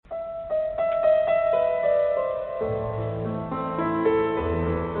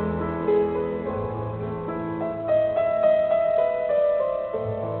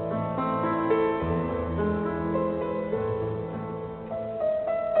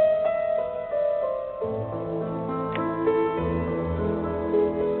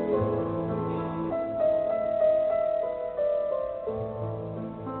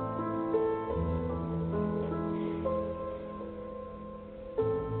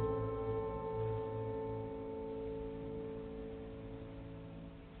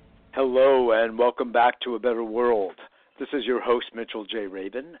Hello and welcome back to A Better World. This is your host, Mitchell J.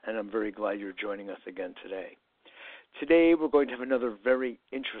 Rabin, and I'm very glad you're joining us again today. Today we're going to have another very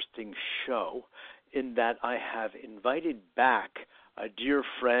interesting show in that I have invited back a dear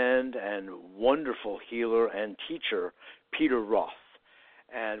friend and wonderful healer and teacher, Peter Roth.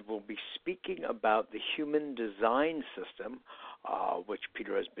 And we'll be speaking about the human design system, which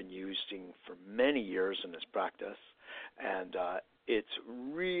Peter has been using for many years in his practice. And it's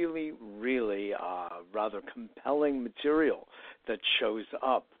really rather compelling material that shows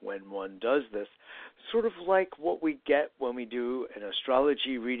up when one does this, sort of like what we get when we do an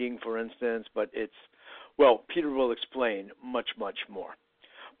astrology reading, for instance, but it's, well, Peter will explain much more.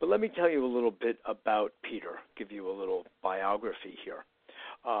 But let me tell you a little bit about Peter, give you a little biography here.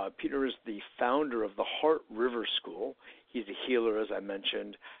 Peter is the founder of the Heart River School. He's a healer, as I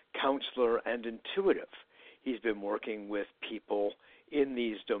mentioned, counselor, and intuitive. He's been working with people in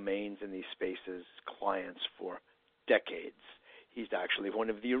these domains, in these spaces, clients for decades. He's actually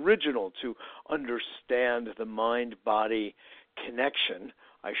one of the original to understand the mind-body connection,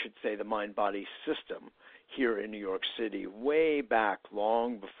 I should say the mind-body system, here in New York City, way back,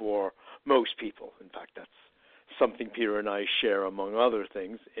 long before most people. In fact, that's something Peter and I share, among other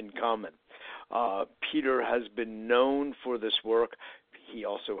things, in common. Peter has been known for this work. He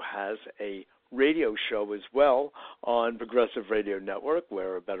also has a radio show as well on Progressive Radio Network,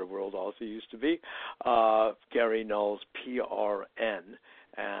 where A Better World also used to be, Gary Null's PRN,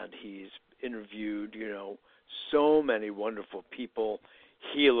 and he's interviewed, so many wonderful people,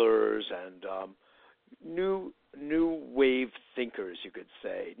 healers, and new wave thinkers, you could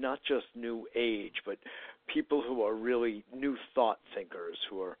say, not just new age, but people who are really new thought thinkers,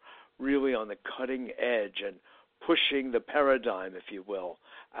 who are really on the cutting edge and pushing the paradigm, if you will,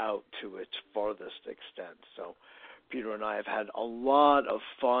 out to its farthest extent. So Peter and I have had a lot of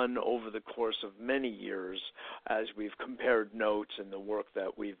fun over the course of many years as we've compared notes and the work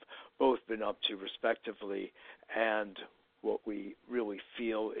that we've both been up to respectively and what we really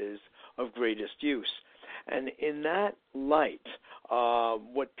feel is of greatest use. And in that light,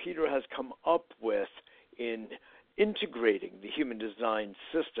 what Peter has come up with in integrating the human design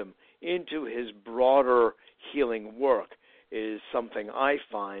system into his broader healing work is something I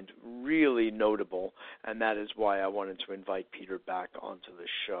find really notable, and that is why I wanted to invite Peter back onto the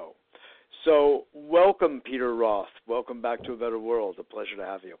show. So welcome, Peter Roth. Welcome back to A Better World. A pleasure to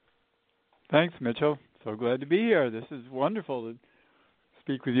have you. Thanks, Mitchell. So glad to be here. This is wonderful to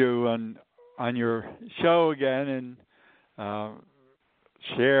speak with you on your show again and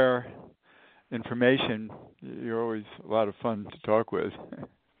share information. You're always a lot of fun to talk with.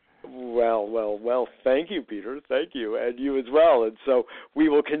 Well, thank you, Peter. Thank you, and you as well. And so we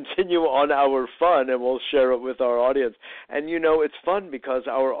will continue on our fun, and we'll share it with our audience. And, it's fun because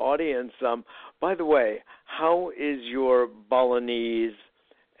our audience, by the way, how is your Balinese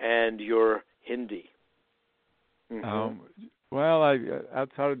and your Hindi? Mm-hmm. Well,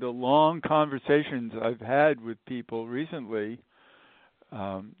 outside of the long conversations I've had with people recently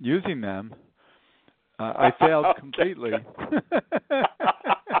using them, I failed completely.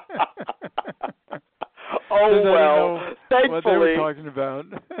 Thankfully, what they were talking about.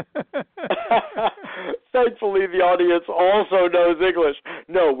 Thankfully, the audience also knows English.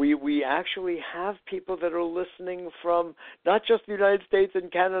 No, we actually have people that are listening from not just the United States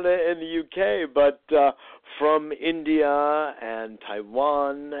and Canada and the UK, but from India and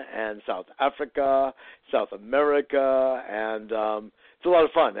Taiwan and South Africa, South America, and it's a lot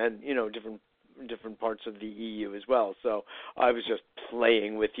of fun, and different parts of the EU as well. So I was just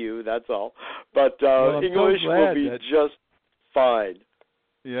playing with you, that's all. But English will be just fine.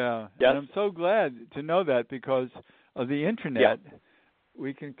 Yeah. Yes? And I'm so glad to know that because of the Internet,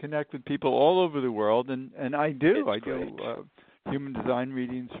 we can connect with people all over the world, and I do. I do human design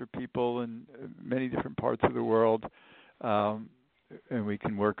readings for people in many different parts of the world, and we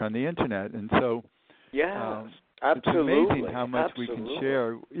can work on the Internet. And so absolutely. It's amazing how much we can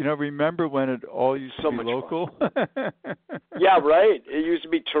share. Remember when it all used to be local? Yeah, right. It used to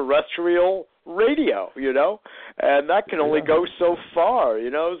be terrestrial radio, and that can only go so far,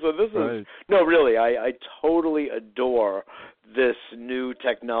 So this is, no, really, I totally adore this new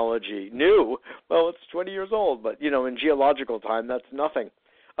technology. New? Well, it's 20 years old, but, in geological time, that's nothing.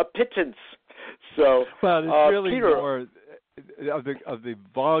 A pittance. So, well, it's really Peter, more of the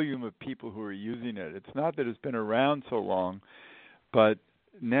volume of people who are using it. It's not that it's been around so long, but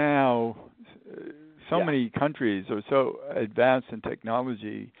now so many countries are so advanced in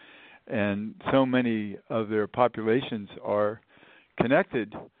technology, and so many of their populations are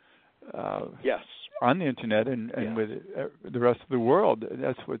connected. on the internet and with the rest of the world.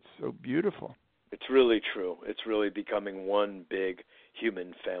 That's what's so beautiful. It's really true. It's really becoming one big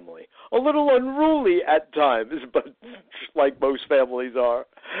human family. A little unruly at times, but like most families are.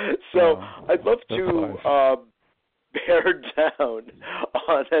 So I'd love to bear down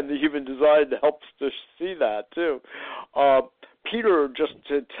on, and the human design helps to see that too. Peter, just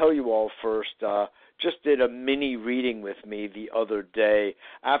to tell you all first, just did a mini reading with me the other day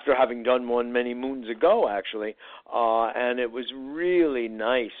after having done one many moons ago, actually, and it was really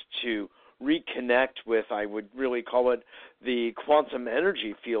nice to reconnect with, I would really call it, the quantum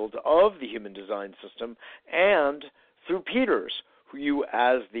energy field of the human design system, and through Peter's, you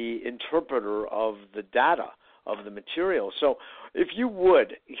as the interpreter of the data, of the material. So if you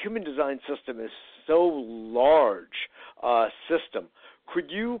would, human design system is so large system. Could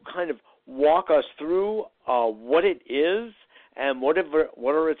you kind of walk us through what it is and what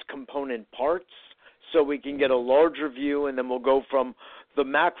are its component parts so we can get a larger view, and then we'll go from the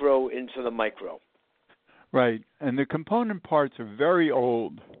macro into the micro? Right. And the component parts are very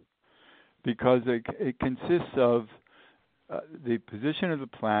old because it consists of the position of the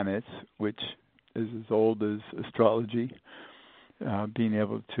planets, which is as old as astrology, being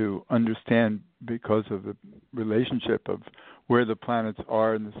able to understand because of the relationship of where the planets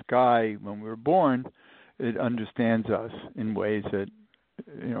are in the sky when we were born. It understands us in ways that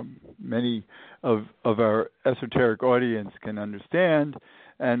many of our esoteric audience can understand,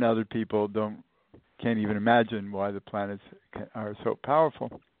 and other people can't even imagine why the planets are so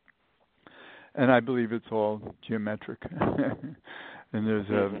powerful. And I believe it's all geometric, and there's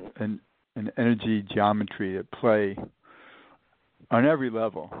an energy geometry at play on every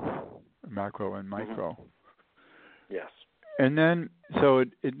level, macro and micro. Yes. And then, so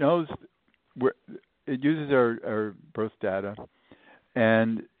it knows it uses our birth data,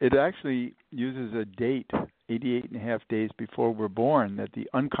 and it actually uses a date, 88 and a half days before we're born, that the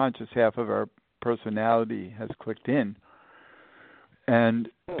unconscious half of our personality has clicked in. And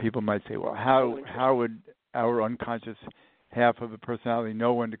people might say, well, how would our unconscious half of the personality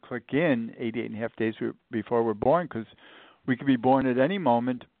know when to click in 88 and a half days before we're born? Because we could be born at any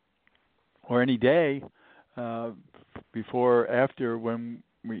moment or any day before, after, when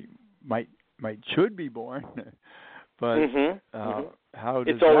we should be born. But how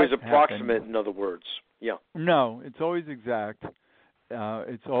does it's always that approximate, happen? In other words. Yeah. No, it's always exact.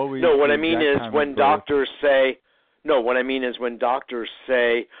 It's always. No, what I mean is when doctors say. No, what I mean is when doctors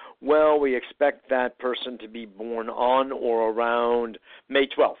say, well, we expect that person to be born on or around May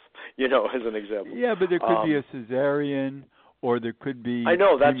 12th, as an example. Yeah, but there could be a cesarean, or there could be. I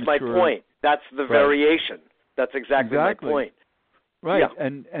know, that's my point. That's the variation. That's exactly my point. Right, yeah.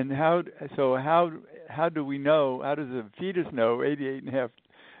 and how do we know, how does a fetus know 88 and a half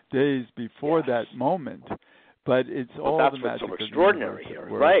days before that moment? But it's all the magic. That's what's so extraordinary here,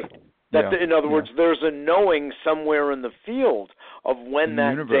 right? In other words, there's a knowing somewhere in the field of when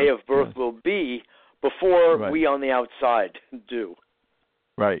that day of birth will be before we on the outside do.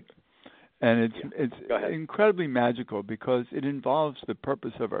 Right. And it's incredibly magical because it involves the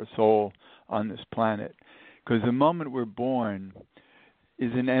purpose of our soul on this planet. Because the moment we're born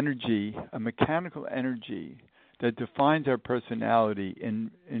is an energy, a mechanical energy that defines our personality in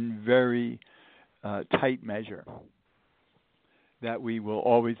very tight measure that we will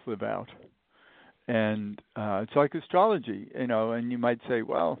always live out. And it's like astrology, and you might say,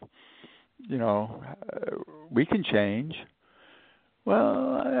 well, we can change.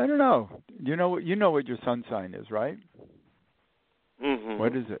 Well, I don't know. You know what your sun sign is, right? Mm-hmm.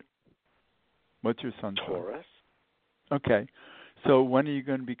 What is it? What's your sun sign? Taurus. Okay. So when are you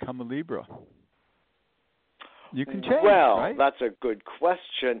going to become a Libra? You can change, right? That's a good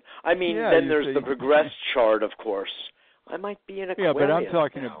question. I mean, then there's the progressed chart, of course. I might be an Aquarius. Yeah, but I'm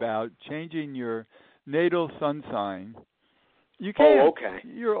talking about changing your natal sun sign. You can't. Oh, okay.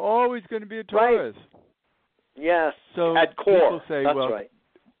 You're always going to be a Taurus. Right. Yes, so at core. People say, that's right.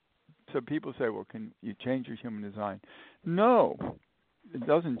 So people say, well, can you change your human design? No, it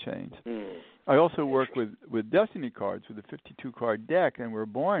doesn't change. I also work with destiny cards, with a 52-card deck,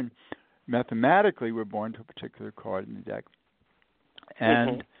 and mathematically, we're born to a particular card in the deck.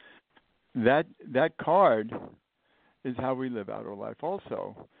 And that card is how we live out our life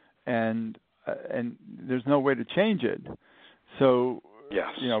also. And there's no way to change it. So,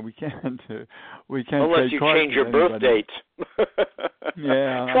 we can't unless you change your birth date.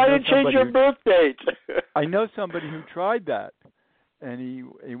 Try to change your birth date. I know somebody who tried that, and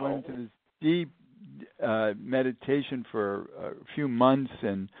he went into this deep meditation for a few months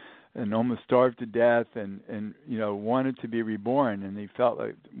and and almost starved to death, and wanted to be reborn. And he felt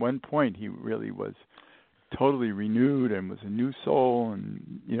like at one point he really was totally renewed and was a new soul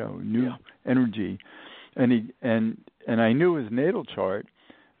and new energy. And I knew his natal chart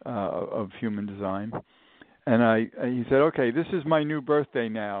of human design, and he said, "Okay, this is my new birthday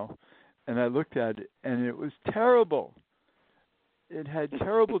now." And I looked at it, and it was terrible. It had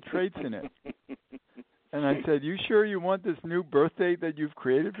terrible traits in it. And I said, "You sure you want this new birthday that you've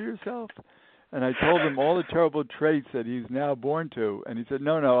created for yourself?" And I told him all the terrible traits that he's now born to. And he said,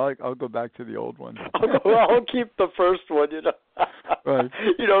 no, I'll go back to the old one. I'll keep the first one, Right.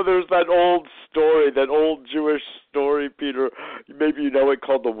 There's that old story, that old Jewish story, Peter. Maybe you know it,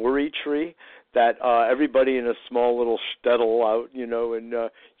 called the worry tree, that everybody in a small little shtetl out, in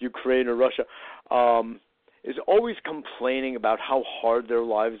Ukraine or Russia, is always complaining about how hard their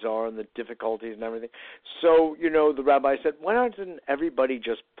lives are and the difficulties and everything. So, the rabbi said, why doesn't everybody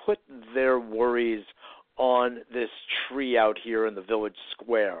just put their worries on this tree out here in the village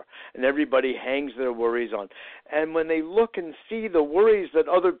square? And everybody hangs their worries on. And when they look and see the worries that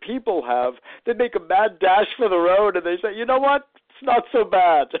other people have, they make a mad dash for the road and they say, you know what? It's not so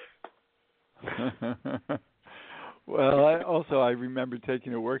bad. Well, I remember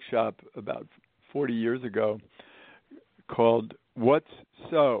taking a workshop about 40 years ago called What's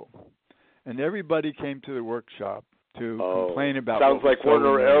So? And everybody came to the workship to complain about sounds like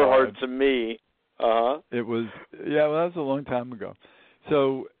Werner Erhard to me. It was, that was a long time ago.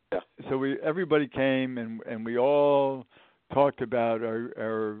 So everybody came and we all talked about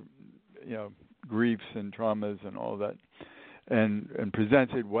our griefs and traumas and all that and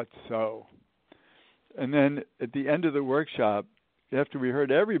presented what's so. And then at the end of the workshop, after we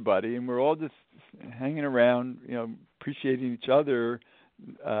heard everybody, and we're all just hanging around, appreciating each other,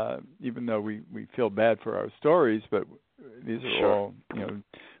 even though we feel bad for our stories, but these are all,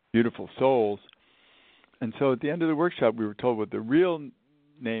 beautiful souls. And so at the end of the workshop, we were told what the real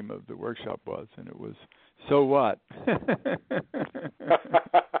name of the workshop was, and it was So What?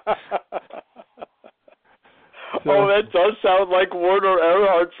 That does sound like Werner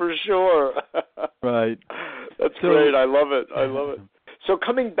Erhard for sure. Right. That's great. I love it. So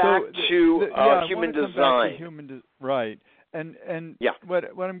coming back to human design. Right. And what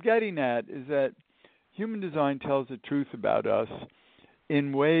I'm getting at is that human design tells the truth about us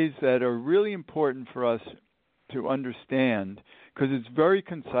in ways that are really important for us to understand, because it's very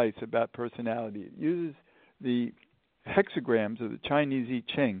concise about personality. It uses the hexagrams of the Chinese I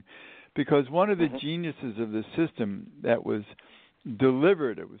Ching, because one of the geniuses of the system that was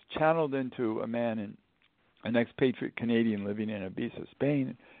delivered, it was channeled into a man, an expatriate Canadian living in Ibiza,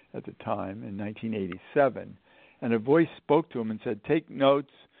 Spain at the time in 1987, and a voice spoke to him and said, take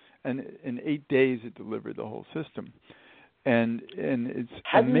notes, and in 8 days it delivered the whole system. And it's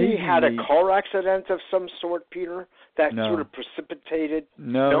Hadn't amazing. He had a car accident of some sort, Peter, that sort of precipitated?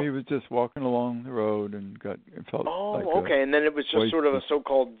 No, he was just walking along the road and felt like okay, and then it was just sort of a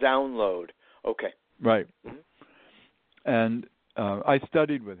so-called download. Okay. Right. And I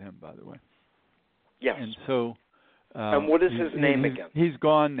studied with him, by the way. Yes. And so... and what is his name again? He's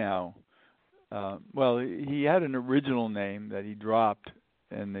gone now. Well, he had an original name that he dropped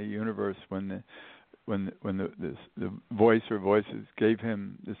in the universe when the voice or voices gave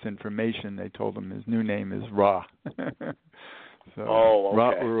him this information. They told him his new name is Ra. So, okay.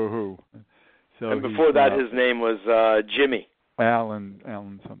 Ra Uruhu. So and before that, his name was Jimmy. Alan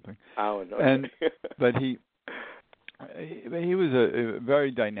something. Alan. Okay. But he was a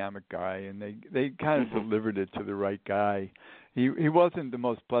very dynamic guy, and they kind of delivered it to the right guy. He wasn't the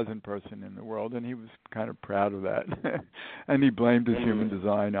most pleasant person in the world, and he was kind of proud of that. And he blamed his human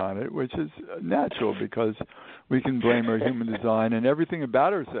design on it, which is natural, because we can blame our human design and everything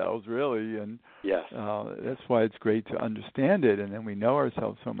about ourselves, really. And that's why it's great to understand it, and then we know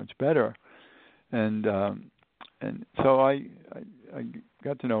ourselves so much better. And so I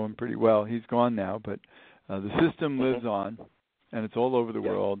got to know him pretty well. He's gone now, but the system lives on, and it's all over the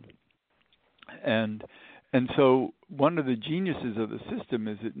world. And so one of the geniuses of the system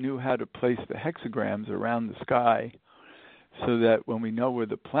is it knew how to place the hexagrams around the sky so that when we know where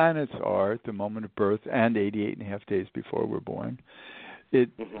the planets are at the moment of birth and 88 and a half days before we're born, it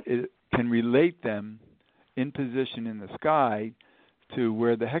can relate them in position in the sky to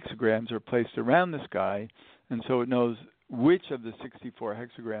where the hexagrams are placed around the sky. And so it knows which of the 64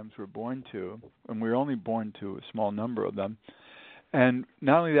 hexagrams we're born to, and we're only born to a small number of them. And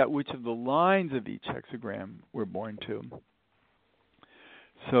not only that, which of the lines of each hexagram we're born to.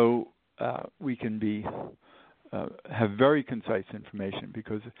 So we can have very concise information,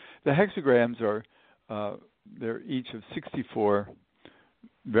 because the hexagrams are they're each of 64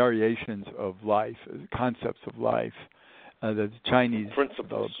 variations of life, concepts of life that the Chinese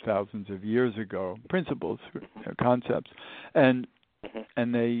developed thousands of years ago, principles, concepts, and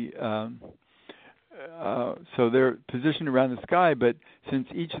they so they're positioned around the sky, but since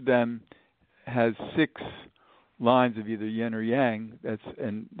each of them has 6 lines of either yin or yang,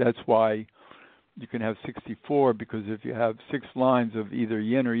 that's why you can have 64, because if you have 6 lines of either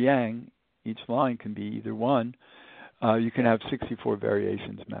yin or yang, each line can be either one, you can have 64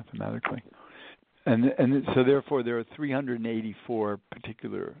 variations mathematically. And so therefore there are 384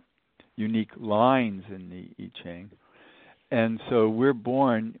 particular unique lines in the I Ching. And so we're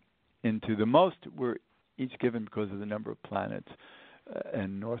born into the most, we're each given because of the number of planets,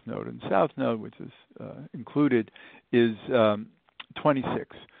 and North Node and South Node, which is included, is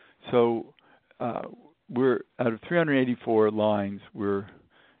 26. So we're out of 384 lines, we're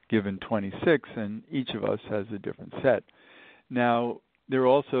given 26, and each of us has a different set. Now, there are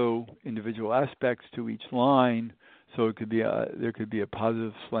also individual aspects to each line, so it could be there could be a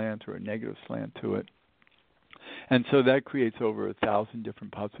positive slant or a negative slant to it. And so that creates over 1,000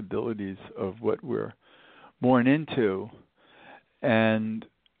 different possibilities of what we're born into. And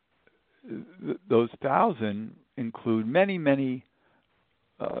those 1,000 include many, many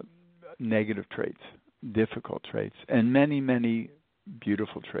negative traits, difficult traits, and many, many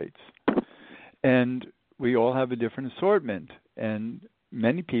beautiful traits. And we all have a different assortment, and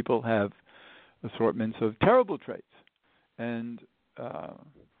many people have assortments of terrible traits. And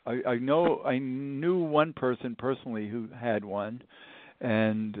I knew one person personally who had one,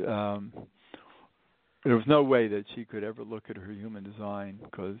 and there was no way that she could ever look at her human design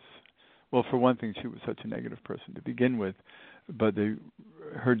because, well, for one thing, she was such a negative person to begin with, but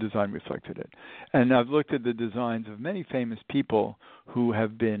her design reflected it. And I've looked at the designs of many famous people who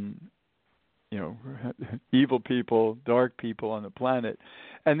have been, evil people, dark people on the planet,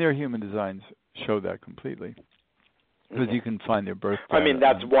 and their human designs show that completely. Because you can find their birth data. I mean,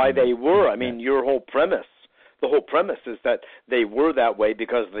 that's why they were. I mean, the whole premise is that they were that way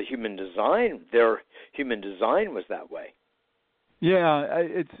because their human design was that way. Yeah,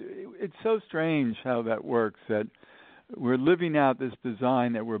 it's so strange how that works, that we're living out this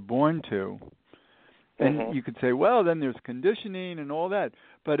design that we're born to. And you could say, well, then there's conditioning and all that.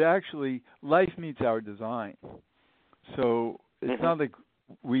 But actually, life meets our design. So it's not like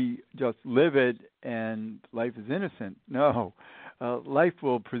we just live it and life is innocent. No, life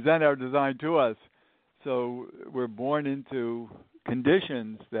will present our design to us. So we're born into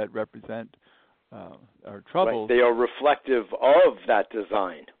conditions that represent our troubles. Right. They are reflective of that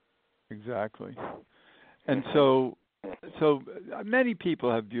design. Exactly. And so many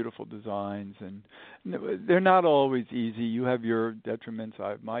people have beautiful designs, and they're not always easy. You have your detriments,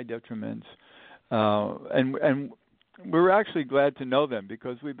 I have my detriments, and we're actually glad to know them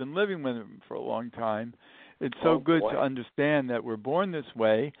because we've been living with them for a long time. It's so good to understand that we're born this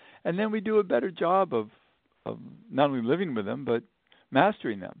way, and then we do a better job of not only living with them but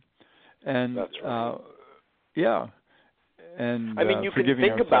mastering them. And that's right. Yeah. And I mean, you can think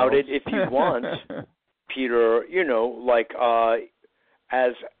ourselves. About it if you want, Peter.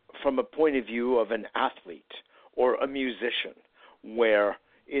 As from a point of view of an athlete or a musician, where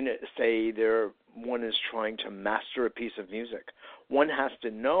one is trying to master a piece of music, one has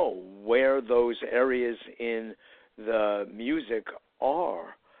to know where those areas in the music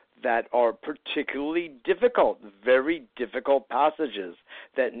are that are particularly difficult, very difficult passages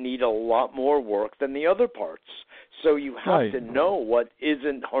that need a lot more work than the other parts. So you have to know what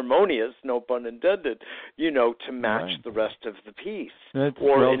isn't harmonious, no pun intended, to match the rest of the piece.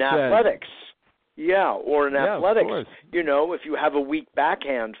 Or in athletics. Yeah, or in athletics, if you have a weak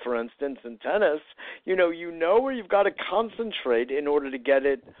backhand, for instance, in tennis, you know where you've got to concentrate in order to get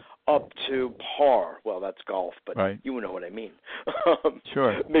it up to par. Well, that's golf, but you know what I mean.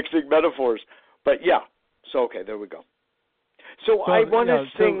 Sure. Mixing metaphors. But okay, there we go. So I want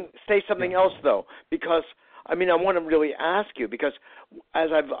to say something else, though, because, I want to really ask you, because as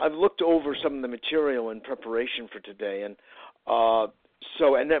I've looked over some of the material in preparation for today, and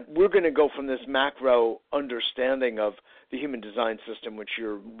and then we're going to go from this macro understanding of the human design system, which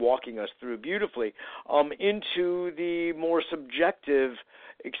you're walking us through beautifully, into the more subjective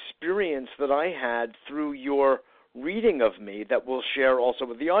experience that I had through your reading of me that we'll share also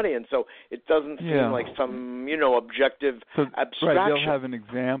with the audience. So it doesn't seem like some, objective abstraction. Right, they'll have an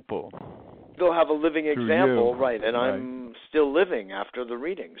example. They'll have a living example, right? And still living after the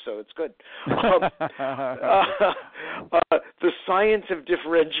reading, so it's good. The science of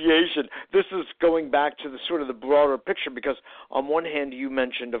differentiation. This is going back to the sort of the broader picture, because on one hand you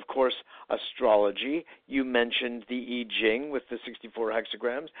mentioned, of course, astrology. You mentioned the I Ching with the 64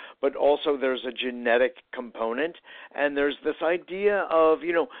 hexagrams, but also there's a genetic component, and there's this idea of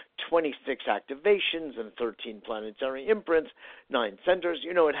 26 activations and 13 planetary imprints, 9 centers.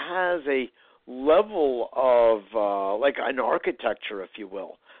 It has a level of like an architecture, if you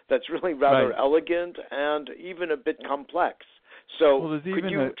will, that's really rather elegant and even a bit complex. So there's could even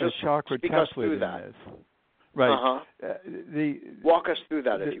you a just chakra speak us template through in that? this. Right. Walk us through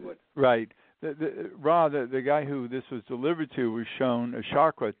that, if you would. Right. Roth, the guy who this was delivered to, was shown a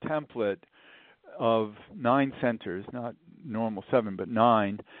chakra template of 9 centers, not normal 7, but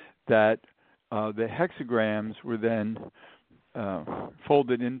 9, that the hexagrams were then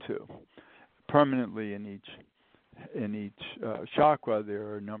folded into permanently in each chakra. There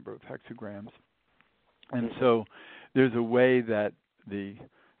are a number of hexagrams, and so there's a way that the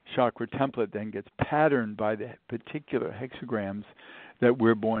chakra template then gets patterned by the particular hexagrams that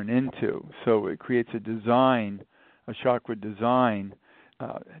we're born into. So it creates a design, a chakra design.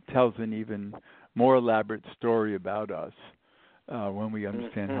 Tells an even more elaborate story about us when we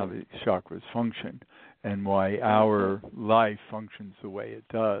understand how the chakras function and why our life functions the way it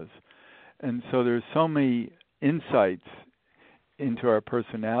does. And so there's so many insights into our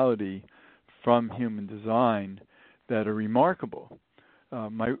personality from human design that are remarkable.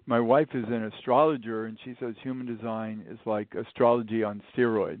 My wife is an astrologer, and she says human design is like astrology on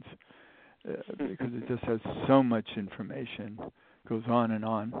steroids because it just has so much information, goes on and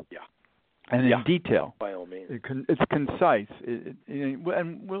on, and in detail. By all means, it's concise,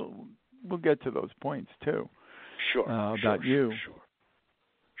 and we'll get to those points too. About you.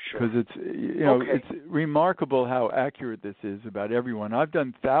 Because it's it's remarkable how accurate this is about everyone. I've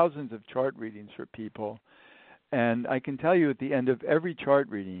done thousands of chart readings for people, and I can tell you at the end of every chart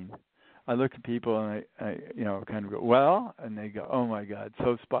reading, I look at people and I kind of go, well, and they go, oh my God,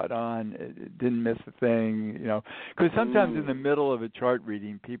 so spot on, it didn't miss a thing, because sometimes in the middle of a chart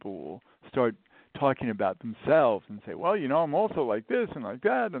reading, people will start talking about themselves and say, well, I'm also like this and like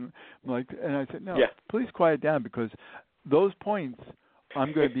that, and I said, no, please quiet down, because those points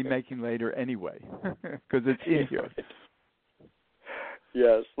I'm going to be making later anyway, because it's in here.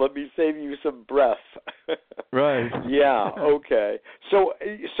 Yes, let me save you some breath. Right. Yeah, okay. So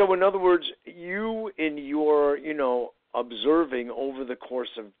in other words, you in your, observing over the course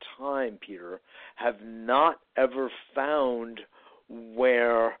of time, Peter, have not ever found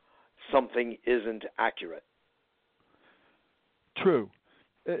where something isn't accurate. True.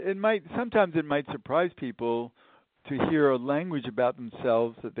 Sometimes it might surprise people to hear a language about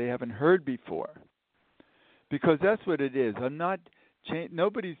themselves that they haven't heard before, because that's what it is.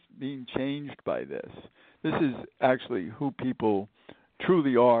 Nobody's being changed by this. This is actually who people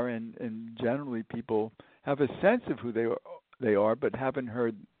truly are, and generally people have a sense of who they are, but haven't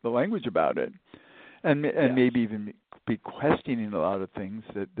heard the language about it, and maybe even be questioning a lot of things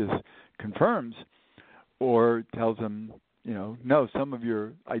that this confirms, or tells them, no, some of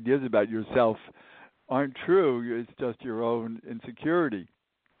your ideas about yourself aren't true. It's just your own insecurity.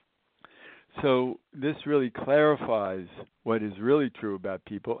 So this really clarifies what is really true about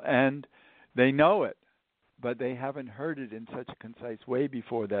people, and they know it, but they haven't heard it in such a concise way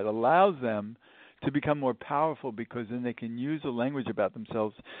before that allows them to become more powerful, because then they can use the language about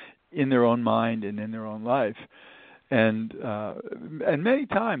themselves in their own mind and in their own life. And many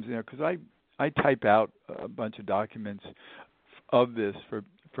times, because I type out a bunch of documents of this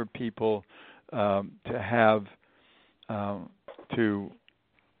for people to have to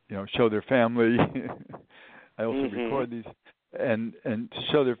show their family. I also record these and to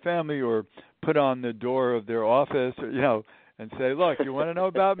show their family, or put on the door of their office, or and say, look, you want to know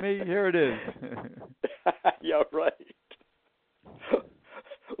about me? Here it is. Yeah, right.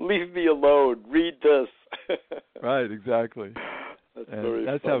 Leave me alone. Read this. Right, exactly.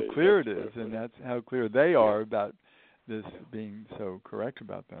 That's how clear it is, and that's how clear they are about this being so correct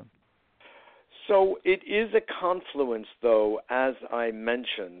about them. So it is a confluence, though, as I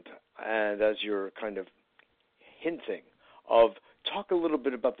mentioned, and as you're kind of hinting, of talk a little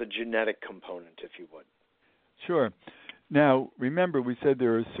bit about the genetic component, if you would. Sure. Now, remember, we said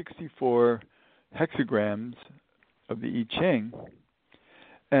there are 64 hexagrams of the I Ching,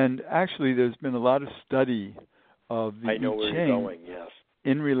 and actually there's been a lot of study of the I Ching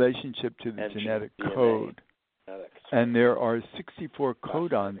in relationship to the genetic code. And there are 64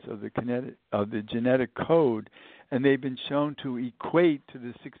 codons of the genetic code, and they've been shown to equate to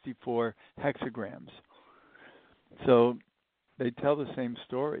the 64 hexagrams. So they tell the same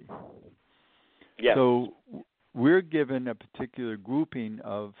story. Yes. So we're given a particular grouping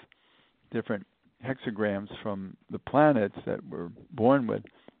of different hexagrams from the planets that we're born with,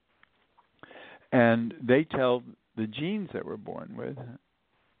 and they tell the genes that we're born with,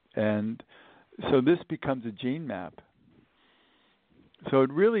 and so this becomes a gene map. So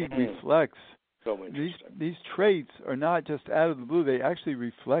it really reflects. So these traits are not just out of the blue; they actually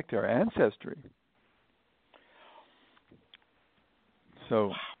reflect our ancestry.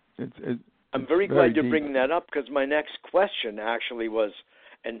 So I'm very glad you're bringing that up, because my next question actually was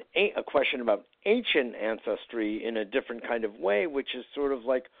a question about ancient ancestry in a different kind of way, which is sort of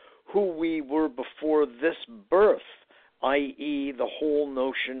like who we were before this birth, i.e. the whole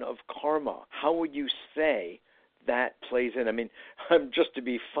notion of karma. How would you say that plays in? I mean, just to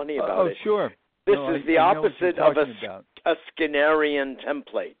be funny about it. Oh, sure. This is the opposite of a Skinnerian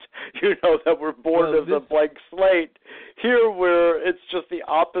template, that we're born as a blank slate. Here, it's just the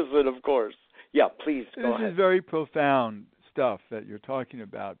opposite, of course. Yeah, please go ahead. This is very profound stuff that you're talking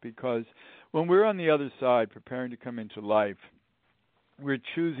about, because when we're on the other side preparing to come into life, we're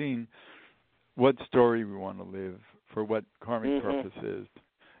choosing what story we want to live, for what karmic purpose is,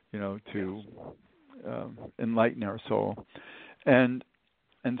 to enlighten our soul. And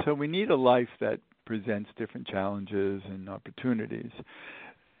so we need a life that presents different challenges and opportunities,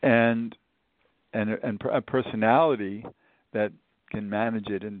 and a personality that can manage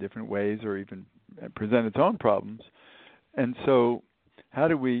it in different ways, or even present its own problems. And so how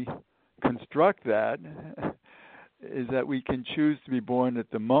do we construct that? Is that we can choose to be born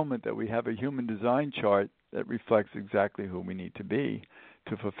at the moment that we have a human design chart that reflects exactly who we need to be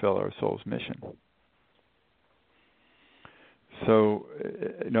to fulfill our soul's mission. So,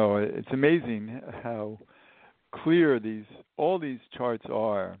 it's amazing how clear all these charts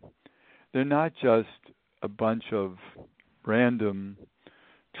are. They're not just a bunch of random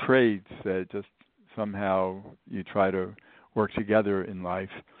traits that just somehow you try to work together in life.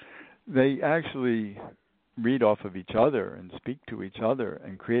 They actually read off of each other and speak to each other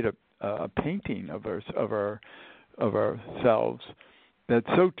and create a painting of ourselves that's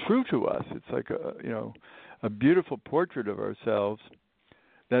so true to us. It's like a beautiful portrait of ourselves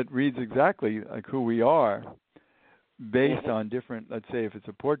that reads exactly like who we are, based on different, let's say if it's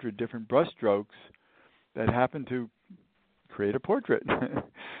a portrait, different brushstrokes that happen to create a portrait,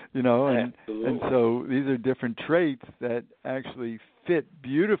 and so these are different traits that actually fit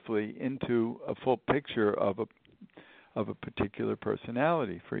beautifully into a full picture of a particular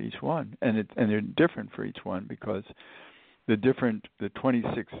personality for each one, and they're different for each one, because the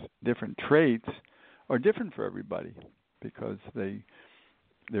 26 different traits are different for everybody, because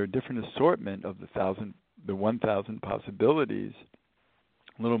they're a different assortment of the 1,000 possibilities,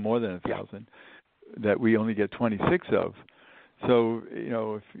 a little more than 1,000, that we only get 26 of. So,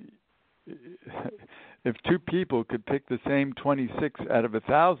 if two people could pick the same 26 out of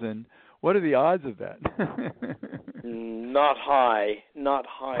 1,000, what are the odds of that? Not high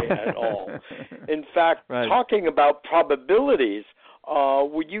at all. In fact, Talking about probabilities,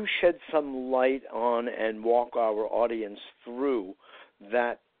 would you shed some light on and walk our audience through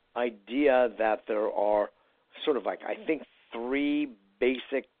that idea that there are sort of like, I think, 3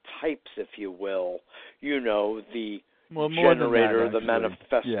 basic types, if you will, the generator, the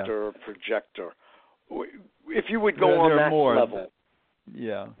manifestor, projector. If you would go on that level.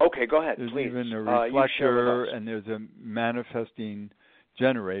 Yeah. Okay, go ahead, there's please. There's even a reflector, and there's a manifesting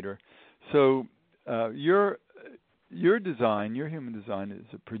generator. So your design, your human design, is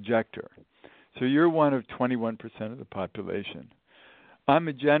a projector. So you're one of 21% of the population. I'm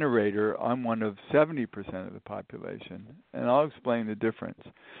a generator. I'm one of 70% of the population, and I'll explain the difference.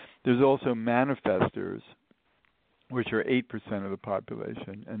 There's also manifestors, which are 8% of the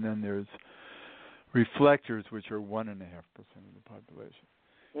population, and then there's reflectors, which are 1.5% of the population.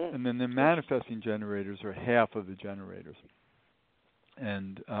 And then the manifesting generators are half of the generators.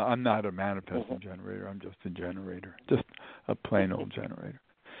 And I'm not a manifesting generator. I'm just a generator, just a plain old generator.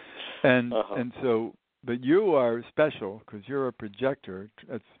 And so, but you are special because you're a projector.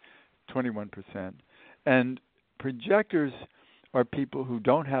 That's 21%. And projectors are people who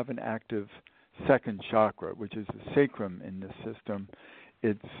don't have an active second chakra, which is the sacrum in this system.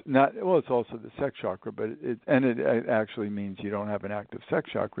 It's not, well, it's also the sex chakra, but it actually means you don't have an active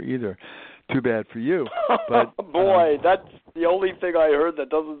sex chakra either. Too bad for you. But boy, that's the only thing I heard that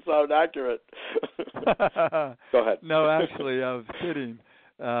doesn't sound accurate. Go ahead. No, actually, I was kidding.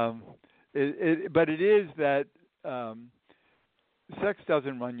 But it is that sex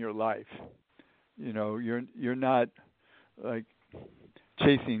doesn't run your life. You're not like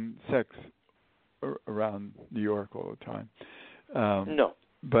chasing sex around New York all the time. No.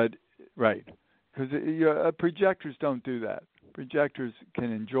 But right, because projectors don't do that. Projectors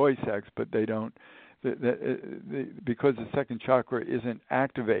can enjoy sex, but they don't. Because the second chakra isn't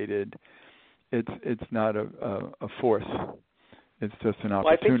activated, it's not a force. It's just an opportunity.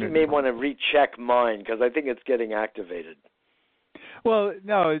 Well, I think you may want to recheck mine because I think it's getting activated. Well,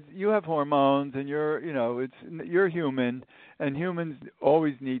 no, you have hormones, and you're human, and humans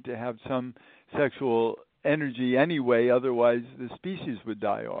always need to have some sexual energy anyway. Otherwise, the species would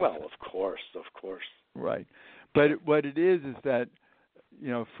die off. Well, of course. Right, but what it is that,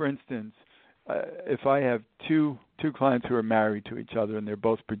 for instance, if I have two clients who are married to each other and they're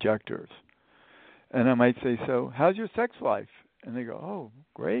both projectors, and I might say, "So, how's your sex life?" And they go, "Oh,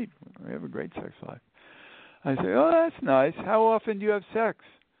 great. We have a great sex life." I say, "Oh, that's nice. How often do you have sex?"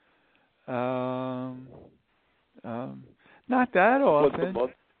 Not that often.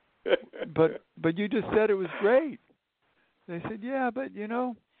 Once a month. but you just said it was great. They said, "Yeah, but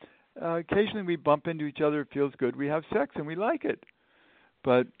occasionally we bump into each other. It feels good. We have sex and we like it.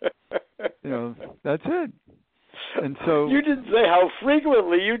 But that's it." And so you didn't say how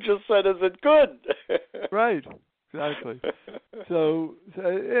frequently. You just said, "Is it good?" Right. Exactly. So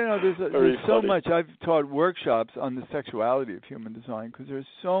there's so funny. much. I've taught workshops on the sexuality of human design because there's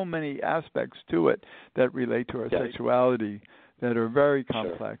so many aspects to it that relate to our sexuality that are very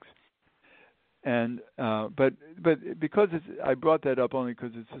complex. Sure. And but because I brought that up only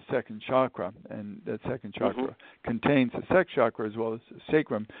because it's the second chakra, and that second chakra contains the sex chakra as well as the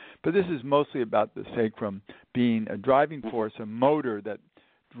sacrum. But this is mostly about the sacrum being a driving force, a motor that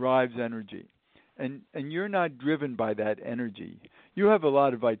drives energy. And you're not driven by that energy. You have a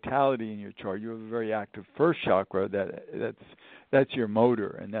lot of vitality in your chart. You have a very active first chakra that's your motor,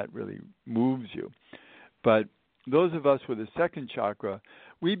 and that really moves you. But those of us with a second chakra,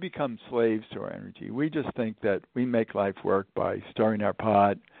 we become slaves to our energy. We just think that we make life work by stirring our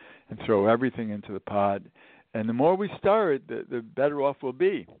pot and throw everything into the pot. And the more we stir it, the better off we'll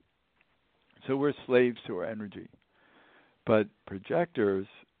be. So we're slaves to our energy. But projectors,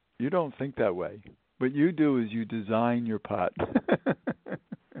 you don't think that way. What you do is you design your pot.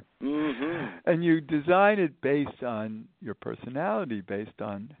 And you design it based on your personality, based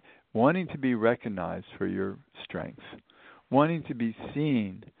on wanting to be recognized for your strengths, wanting to be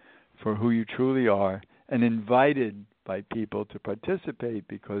seen for who you truly are, and invited by people to participate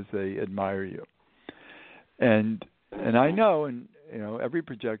because they admire you. And I know, and every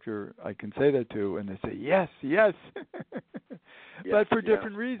projector I can say that to, and they say yes. But for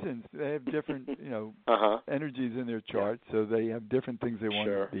different reasons. They have different, energies in their chart, so they have different things they want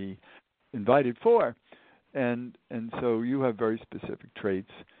to be invited for. And so you have very specific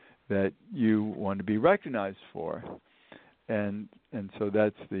traits that you want to be recognized for. And so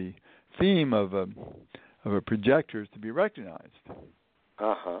that's the theme of a projector, is to be recognized.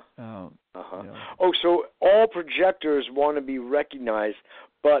 Oh, so all projectors want to be recognized,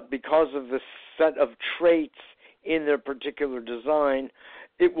 but because of the set of traits in their particular design,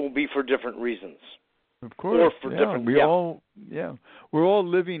 it will be for different reasons. Of course, we're all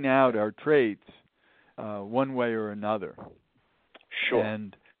living out our traits one way or another. Sure.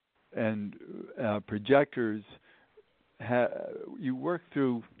 And projectors, you work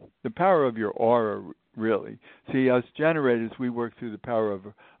through the power of your aura. Really, see, us generators, we work through the power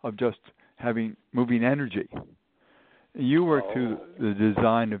of just moving energy. You work through the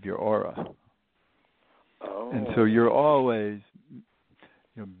design of your aura. And so you're always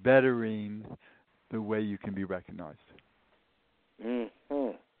bettering the way you can be recognized.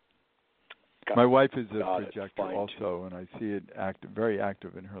 My wife is a projector also, and I see it very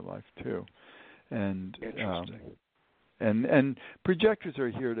active in her life too. And and projectors are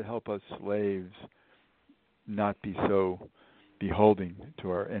here to help us slaves not be so beholding to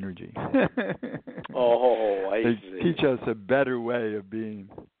our energy. I They see. teach us a better way of being.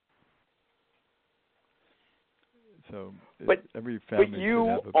 So every family but you should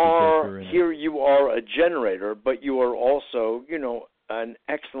have a projector in here. You are a generator, but you are also, an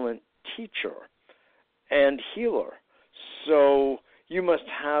excellent teacher and healer. So you must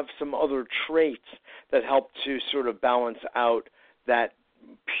have some other traits that help to sort of balance out that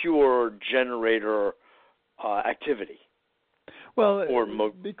pure generator activity. Well,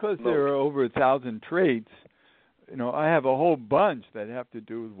 because there are over 1,000 traits, I have a whole bunch that have to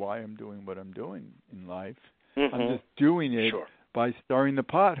do with why I'm doing what I'm doing in life. I'm just doing it by stirring the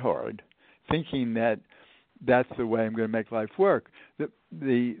pot hard, thinking that that's the way I'm going to make life work.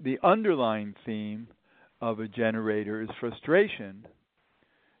 The underlying theme of a generator is frustration,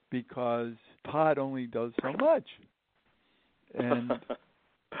 because pot only does so much. And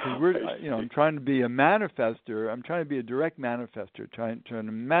I'm trying to be a manifester. I'm trying to be a direct manifester, trying to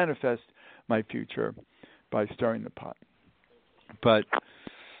manifest my future by stirring the pot. But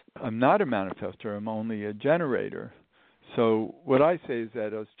I'm not a manifester. I'm only a generator. So what I say is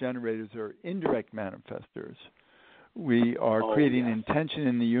that us generators are indirect manifestors. We are creating intention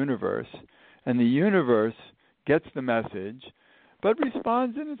in the universe, and the universe gets the message, but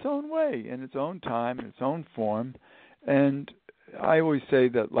responds in its own way, in its own time, in its own form. And I always say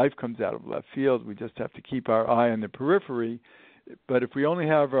that life comes out of left field. We just have to keep our eye on the periphery. But if we only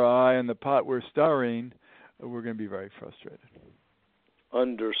have our eye on the pot we're stirring, we're going to be very frustrated.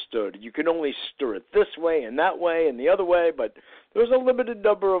 Understood. You can only stir it this way and that way and the other way, but there are a limited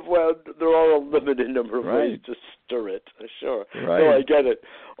number of ways to stir it. Sure. Right. No, I get it.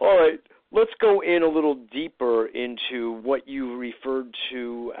 All right. Let's go in a little deeper into what you referred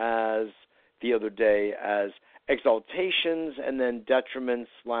to as the other day as exaltations and then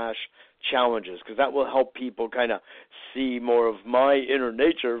detriments/challenges, because that will help people kind of see more of my inner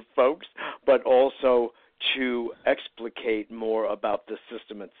nature, folks, but also to explicate more about the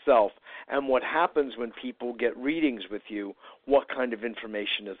system itself and what happens when people get readings with you, what kind of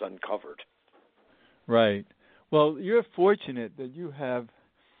information is uncovered. Right. Well, you're fortunate that you have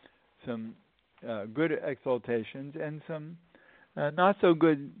some good exaltations and some not so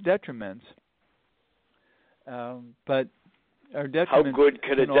good detriments. But our detriments, how good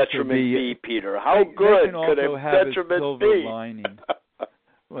could a detriment be, Peter? How good could a detriment be? Lining.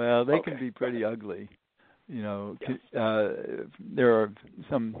 Well, they can be pretty ugly. There are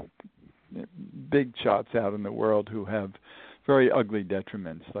some big shots out in the world who have very ugly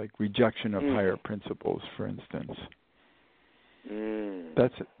detriments, like rejection of higher principles, for instance.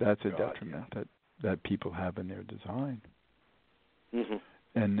 That's a detriment that people have in their design. Mm-hmm.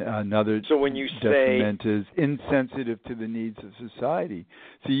 And another detriment is insensitive to the needs of society.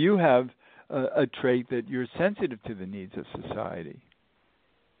 So you have a trait that you're sensitive to the needs of society.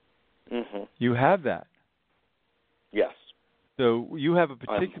 Mm-hmm. You have that. Yes. So you have a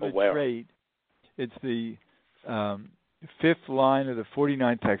particular trait. It's the fifth line of the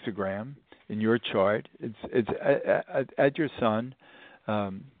 49th hexagram in your chart. It's at your sun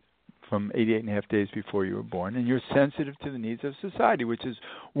from 88.5 days before you were born, and you're sensitive to the needs of society, which is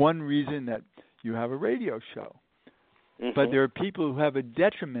one reason that you have a radio show. Mm-hmm. But there are people who have a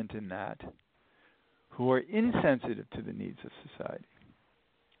detriment in that, who are insensitive to the needs of society.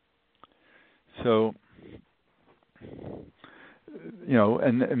 So,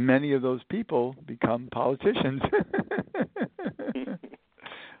 and many of those people become politicians.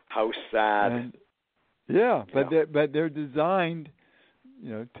 How sad. But they're designed,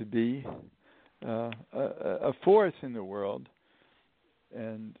 to be a force in the world,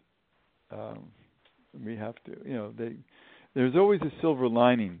 and we have to, there's always a silver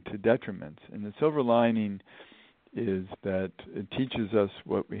lining to detriments, and the silver lining is that it teaches us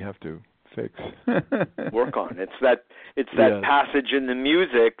what we have to fix. Work on. It's that passage in the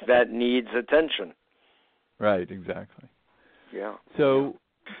music that needs attention. Right, exactly. Yeah. So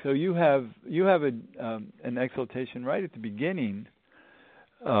you have an exaltation right at the beginning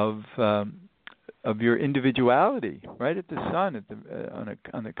of your individuality, right at the sun,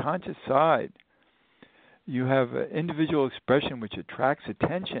 on the conscious side. You have an individual expression which attracts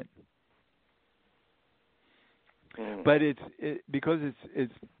attention. But because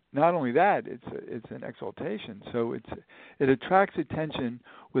it's not only that, it's an exaltation. So it attracts attention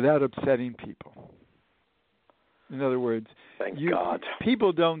without upsetting people. In other words,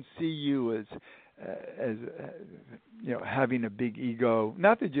 people don't see you as having a big ego.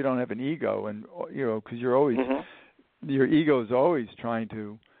 Not that you don't have an ego, and because you're always your ego is always trying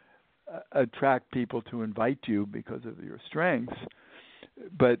to attract people to invite you because of your strengths.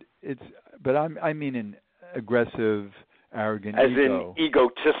 But I mean an aggressive, arrogant ego. As in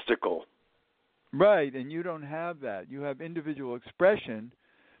egotistical. Right, and you don't have that. You have individual expression,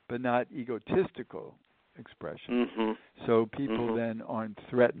 but not egotistical expression. Mm-hmm. So people then aren't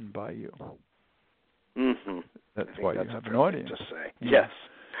threatened by you. Mm-hmm. That's why you have an audience. To say. Yeah.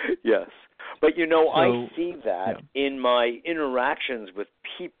 Yes. But I see that in my interactions with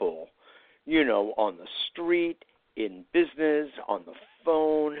people, on the street, in business, on the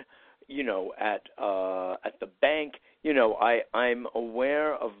phone, at the bank. I'm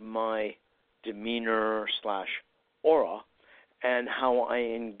aware of my demeanor / aura and how I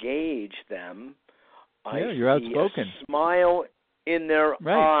engage them. You're outspoken. A smile in their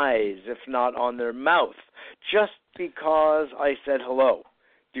eyes, if not on their mouth, just because I said hello.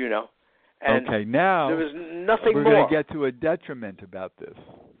 And okay, now there was nothing we're more. We're going to get to a detriment about this.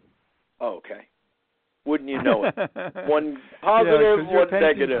 Oh, okay. Wouldn't you know it? One positive, one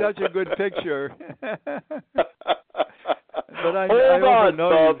negative. Such a good picture. But I hold also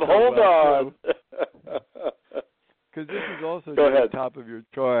know Bob, hold on. Because this is also Go near ahead. the top of your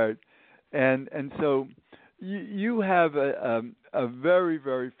chart, and so you have a very,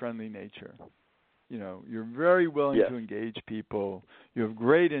 very friendly nature. You know, you're very willing Yes. to engage people. You have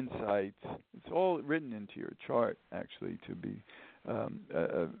great insights. It's all written into your chart, actually, to be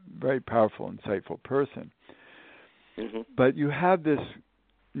a very powerful, insightful person. Mm-hmm. But you have this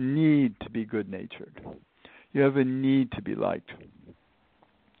need to be good-natured. You have a need to be liked.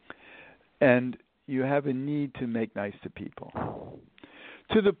 And you have a need to make nice to people.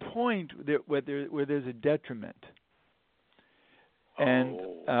 To the point that where there's a detriment. And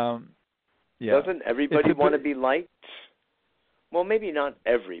yeah. Doesn't everybody want to be liked? Well, maybe not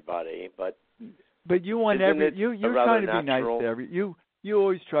everybody, but you want you're trying to be nice to you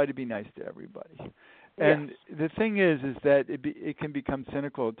always try to be nice to everybody. And yes. the thing is that it can become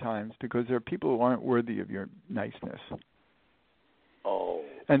cynical at times because there are people who aren't worthy of your niceness. Oh.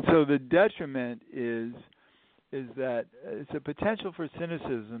 And so the detriment is that it's a potential for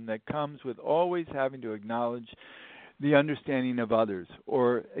cynicism that comes with always having to acknowledge the understanding of others,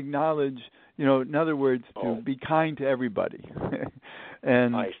 or acknowledge, in other words, to be kind to everybody.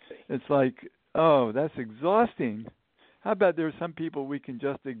 And I see. It's like, oh, that's exhausting. How about there's some people we can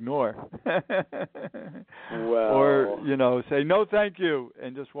just ignore? Well, or, say no thank you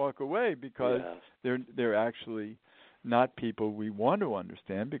and just walk away because yes. they're actually not people we want to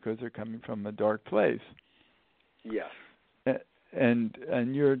understand because they're coming from a dark place. Yes. And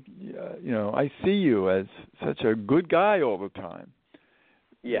you're, I see you as such a good guy all the time.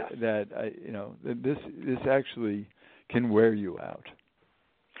 Yes. That this actually can wear you out.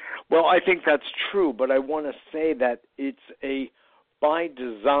 Well, I think that's true, but I want to say that it's a, by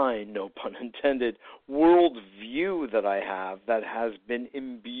design, no pun intended, world view that I have that has been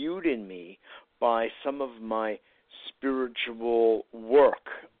imbued in me by some of my spiritual work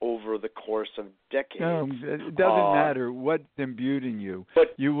over the course of decades. No, it doesn't matter what's imbued in you.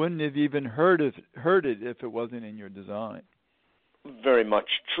 But you wouldn't have even heard it if it wasn't in your design. Very much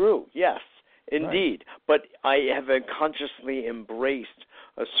true, yes, indeed. Right. But I have consciously embraced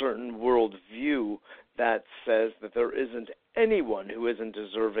a certain world view that says that there isn't anyone who isn't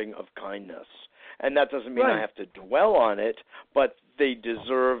deserving of kindness. And that doesn't mean I have to dwell on it, but they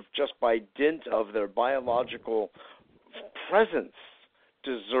deserve, just by dint of their biological presence,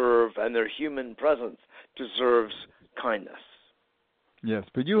 and their human presence deserves kindness. Yes,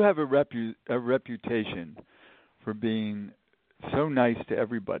 but you have a reputation for being so nice to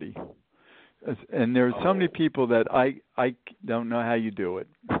everybody. And there are so many people that I don't know how you do it.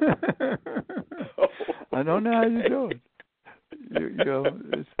 I don't know how you do it.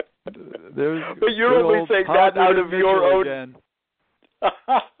 But you're only saying that out of your own. Again.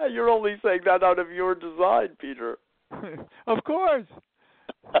 You're only saying that out of your design, Peter. Of course.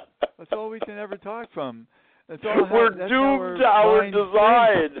 That's all we can ever talk from. We're doomed to our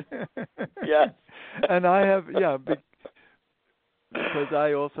design. Yes. And I have, because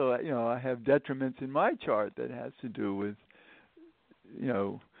I also, I have detriments in my chart that has to do with,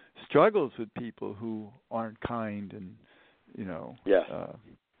 struggles with people who aren't kind and, yes.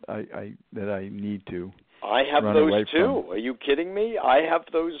 that I need to. I have run those away too. From. Are you kidding me? I have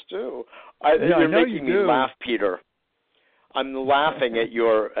those too. You're making me laugh, Peter. I'm laughing at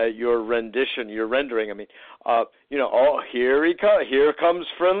your rendition, your rendering. I mean, here comes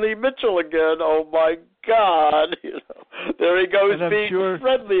Friendly Mitchell again. Oh my God! There he goes being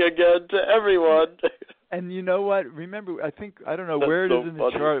friendly again to everyone. And you know what? Remember, I don't know where it is in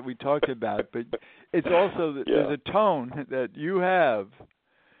the chart we talked about, but it's also that there's a tone that you have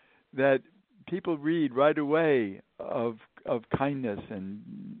that people read right away of kindness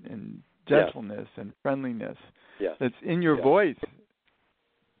and gentleness and friendliness. Yes. That's in your voice.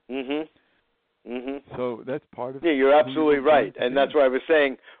 Mhm. So that's part of. Yeah, you're absolutely right, and that's what I was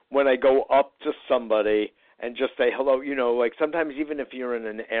saying when I go up to somebody and just say hello. Like sometimes even if you're in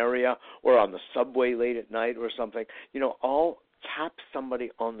an area or on the subway late at night or something, I'll tap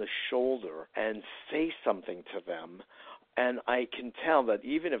somebody on the shoulder and say something to them, and I can tell that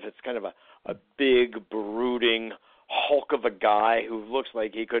even if it's kind of a big, brooding hulk of a guy who looks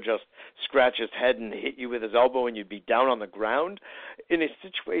like he could just scratch his head and hit you with his elbow and you'd be down on the ground, in a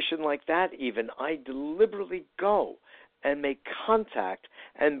situation like that even, I deliberately go and make contact,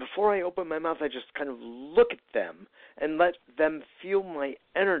 and before I open my mouth, I just kind of look at them and let them feel my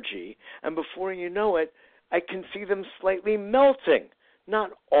energy, and before you know it, I can see them slightly melting.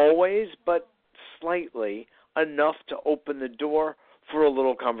 Not always, but slightly, enough to open the door for a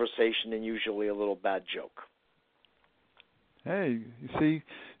little conversation and usually a little bad joke. Hey, you see,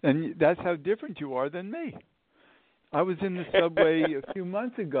 and that's how different you are than me. I was in the subway a few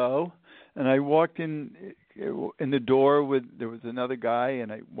months ago, and I walked in the door there was another guy,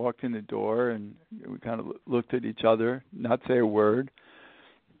 and I walked in the door, and we kind of looked at each other, not say a word,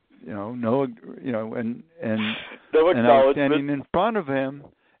 and no I was standing in front of him,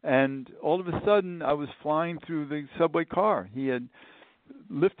 and all of a sudden I was flying through the subway car. He had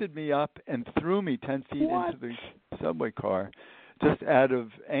lifted me up and threw me 10 feet into the subway car, just out of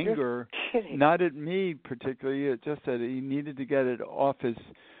anger, not at me particularly, it just that he needed to get it off his,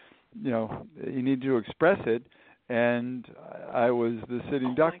 he needed to express it, and I was the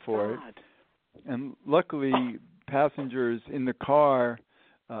sitting duck for it. And luckily, passengers in the car,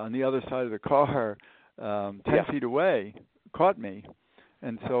 on the other side of the car, 10 feet away, caught me,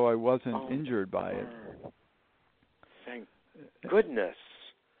 and so I wasn't injured by it. Thank goodness.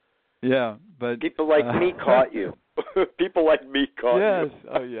 Yeah, but people like me caught you. People like me caught you. Yes,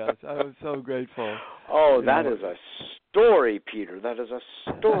 oh yes, I was so grateful. Oh, that is a story, Peter. That is a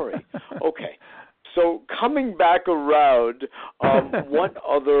story. Okay, so coming back around, what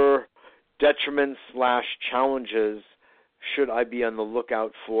other detriments/challenges should I be on the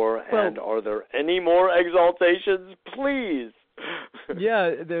lookout for, and are there any more exaltations, please?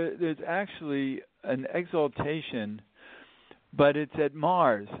 Yeah, there's actually an exaltation, but it's at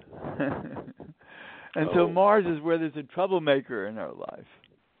Mars. And so Mars is where there's a troublemaker in our life.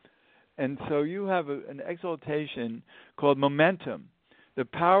 And so you have an exaltation called momentum, the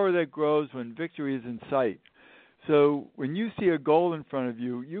power that grows when victory is in sight. So when you see a goal in front of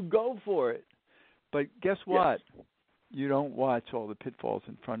you, you go for it. But guess what? Yes. You don't watch all the pitfalls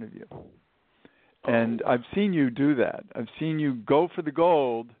in front of you. And I've seen you do that. I've seen you go for the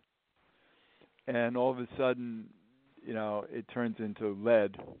gold, and all of a sudden, it turns into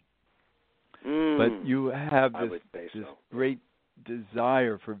lead. But you have this great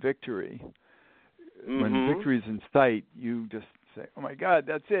desire for victory. When victory is in sight, you just say, oh, my God,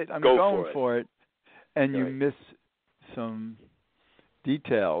 that's it. I'm going for it. And you miss some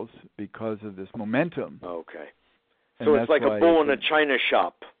details because of this momentum. Okay. So it's like a bull in a china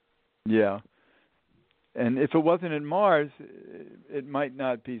shop. Yeah. And if it wasn't in Mars, it might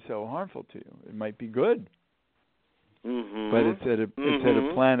not be so harmful to you. It might be good. Mm-hmm. But it's at a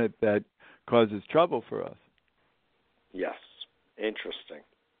planet that causes trouble for us. Yes. Interesting.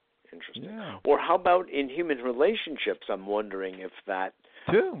 Yeah. Or how about in human relationships? I'm wondering if that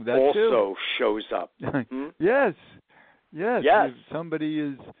also too shows up. Yes. If somebody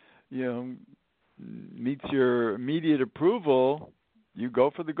is, meets your immediate approval, you go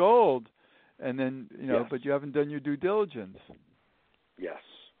for the gold. And then, but you haven't done your due diligence. Yes.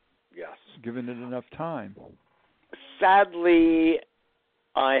 Given it enough time. Sadly,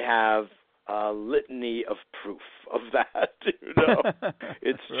 I have a litany of proof of that,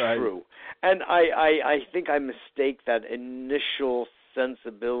 It's right. true. And I think I mistake that initial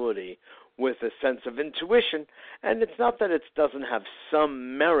sensibility with a sense of intuition. And it's not that it doesn't have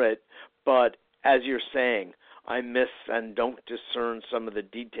some merit, but as you're saying, I miss and don't discern some of the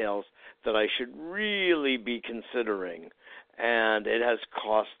details that I should really be considering. And it has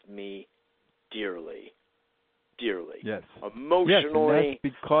cost me dearly. Yes. Emotionally,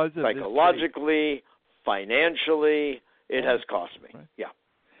 yes, because of psychologically, financially, it has cost me. Right. Yeah.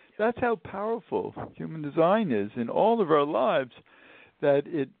 That's how powerful human design is in all of our lives, that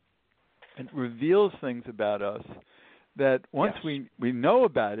it reveals things about us that once we know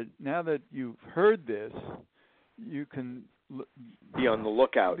about it, now that you've heard this, you can be on the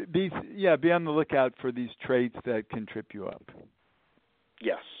lookout. Be on the lookout for these traits that can trip you up.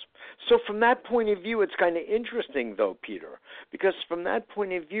 Yes. So from that point of view, it's kind of interesting, though, Peter, because from that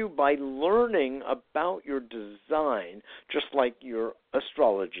point of view, by learning about your design, just like your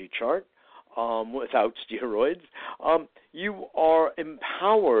astrology chart, without steroids, you are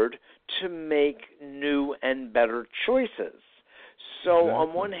empowered to make new and better choices. So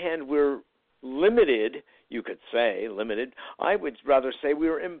on one hand, we're limited, you could say, limited. I would rather say we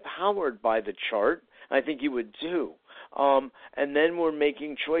were empowered by the chart. I think you would too. And then we're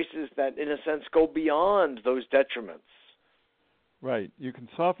making choices that, in a sense, go beyond those detriments. Right. You can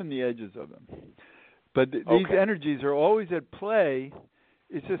soften the edges of them. But these energies are always at play.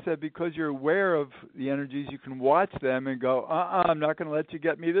 It's just that because you're aware of the energies, you can watch them and go, I'm not going to let you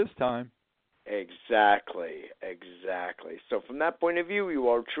get me this time. Exactly. So from that point of view, you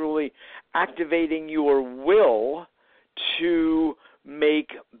are truly activating your will to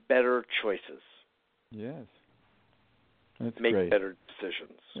make better choices. Yes. That's make great. better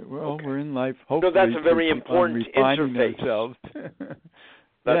decisions. Well, okay. We're in life. Hopefully, that's a very to keep important on refining interface. ourselves.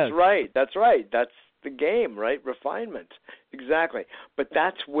 That's right. That's right. That's the game, right? Refinement. Exactly. But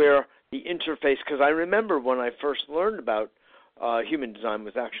that's where the interface, because I remember when I first learned about human design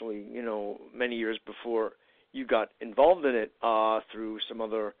was actually, many years before you got involved in it through some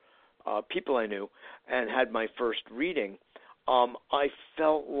other people I knew and had my first reading. I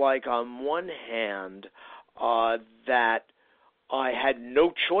felt like on one hand that I had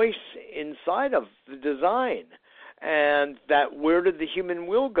no choice inside of the design, and that where did the human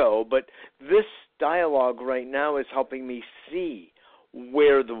will go? But this dialogue right now is helping me see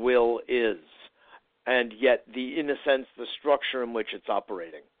where the will is, and yet in a sense, the structure in which it's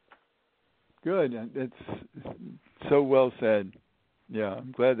operating. Good. It's so well said. Yeah,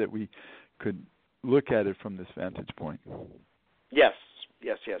 I'm glad that we could look at it from this vantage point. Yes,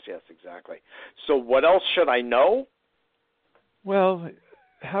 exactly. So what else should I know? Well,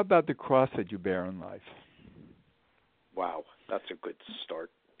 how about the cross that you bear in life? Wow, that's a good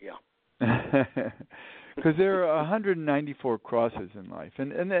start. Yeah. Because there are 194 crosses in life,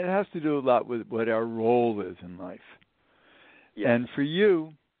 and it has to do a lot with what our role is in life. Yes. And for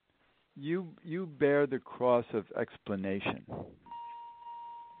you bear the cross of explanation.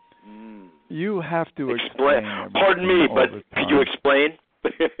 You have to explain. Pardon me, but could you explain?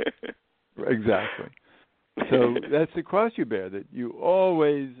 Exactly. So that's the cross you bear, that you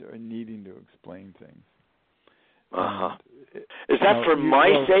always are needing to explain things. Uh-huh. Is that for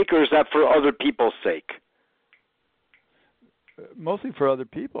my sake, or is that for other people's sake? Mostly for other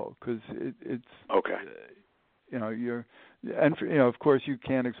people, because it's okay. Of course, you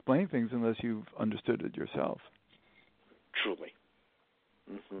can't explain things unless you've understood it yourself. Truly.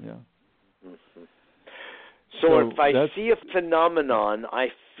 Mm-hmm. Yeah. Mm-hmm. So if I see a phenomenon, I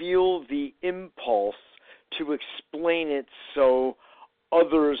feel the impulse to explain it so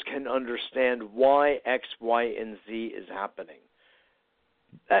others can understand why X, Y, and Z is happening.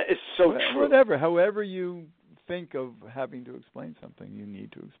 That is so true. Whatever, however you think of having to explain something, you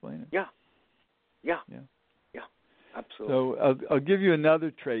need to explain it. Yeah. Absolutely. So I'll give you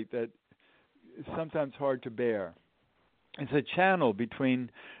another trait that is sometimes hard to bear. It's a channel between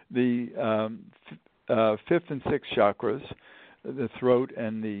the fifth and sixth chakras, the throat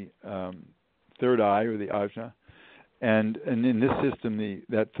and the third eye, or the ajna. And in this system,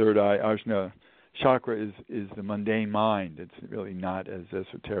 that third eye, ajna chakra, is the mundane mind. It's really not as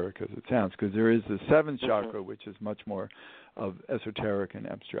esoteric as it sounds, because there is the seventh chakra, which is much more of esoteric and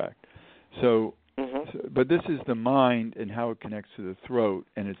abstract. So, but this is the mind and how it connects to the throat,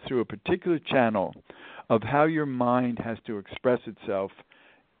 and it's through a particular channel of how your mind has to express itself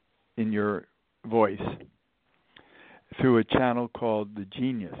in your voice, through a channel called the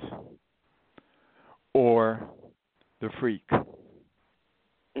genius or the freak.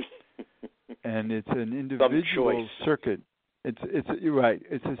 And it's an individual circuit. You're right.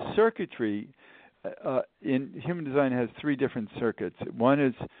 It's a circuitry. In human design, has three different circuits. One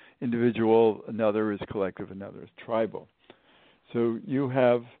is individual, another is collective, another is tribal. So you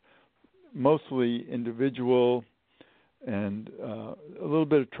have mostly individual and a little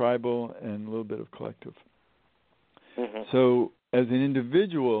bit of tribal and a little bit of collective. So as an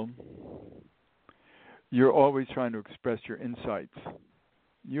individual, you're always trying to express your insights.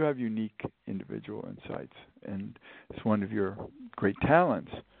 You have unique individual insights, and it's one of your great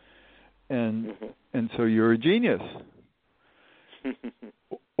talents. And so you're a genius.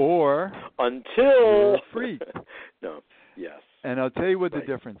 Or until you're a freak. No. Yes. And I'll tell you what the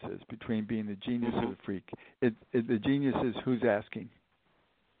difference is between being the genius or the freak. The genius is who's asking.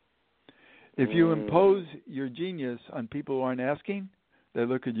 If you impose your genius on people who aren't asking, they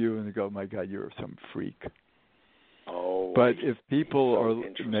look at you and they go, "My God, you're some freak." Oh. But if people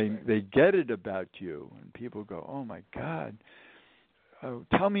they get it about you, and people go, "Oh my God,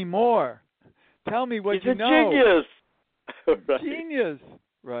 tell me more. Tell me what you know." Genius. Right. Genius.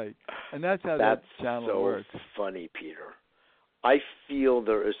 Right. And that's how that channel works. That's so funny, Peter. I feel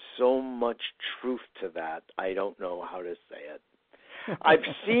there is so much truth to that. I don't know how to say it. I've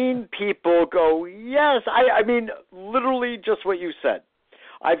seen people go, yes. I mean, literally just what you said.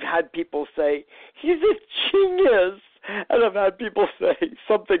 I've had people say, he's a genius. And I've had people say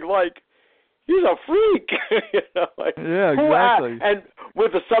something like, he's a freak. Yeah, exactly. And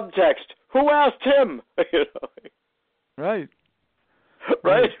with the subtext, who asked him? Right.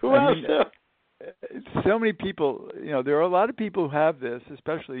 Right? Who asked him? So many people, there are a lot of people who have this,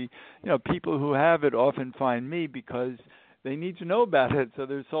 especially, people who have it often find me because they need to know about it, so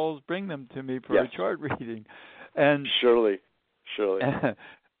their souls bring them to me for a chart reading. And Surely.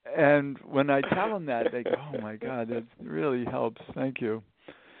 And when I tell them that, they go, "Oh my God, that really helps. Thank you."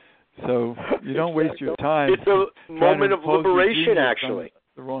 So you don't waste your time. It's a moment of liberation, actually.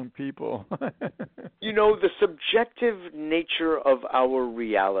 The wrong people. The subjective nature of our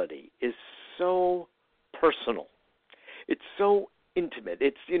reality is so personal. It's so intimate.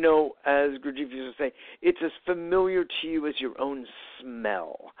 It's, as Gurdjieff used to say, it's as familiar to you as your own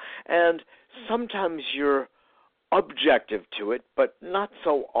smell. And sometimes you're objective to it, but not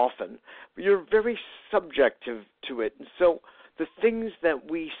so often. You're very subjective to it. And so the things that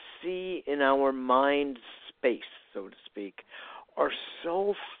we see in our mind space, so to speak, are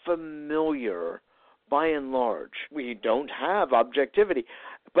so familiar by and large. We don't have objectivity.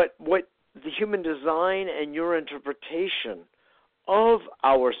 But what the human design and your interpretation of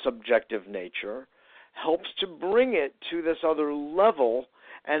our subjective nature helps to bring it to this other level.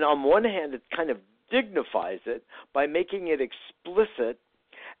 And on one hand, it kind of dignifies it by making it explicit,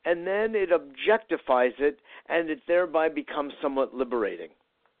 and then it objectifies it, and it thereby becomes somewhat liberating.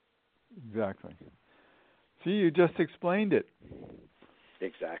 Exactly. See, you just explained it.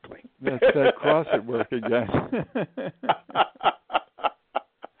 Exactly. That's that CrossFit work again.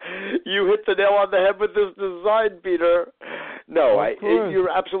 You hit the nail on the head with this design, Peter. No, you're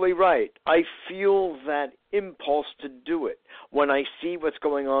absolutely right. I feel that impulse to do it when I see what's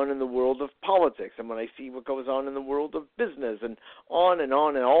going on in the world of politics, and when I see what goes on in the world of business, and on, and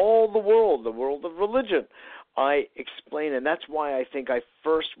all the world of religion. I explain, and that's why I think I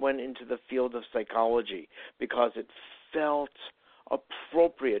first went into the field of psychology, because it felt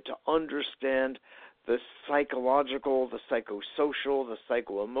appropriate to understand the psychological, the psychosocial, the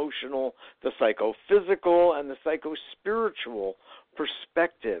psycho-emotional, the psychophysical, and the psychospiritual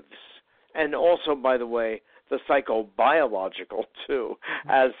perspectives. And also, by the way, the psychobiological, too,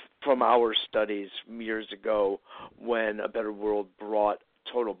 as from our studies years ago when A Better World brought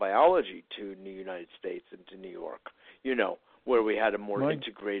total biology to the United States and to New York, where we had a more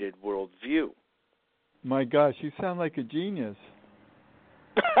integrated world view. My gosh, you sound like a genius.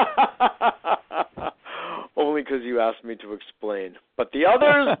 Only because you asked me to explain. But the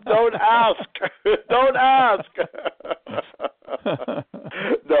others, don't ask. Don't ask.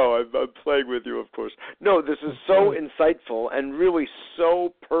 No, I'm playing with you, of course. No, this is so insightful and really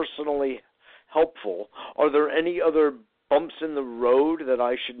so personally helpful. Are there any other bumps in the road that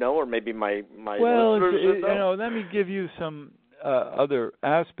I should know, or maybe my listeners should know? Let me give you some other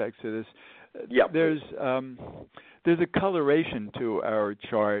aspects of this. Yeah, there's a coloration to our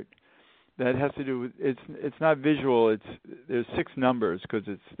chart that has to do with it's not visual. There's 6 numbers because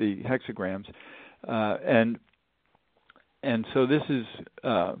it's the hexagrams, and so this is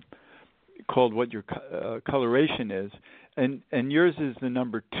called what your coloration is, and yours is the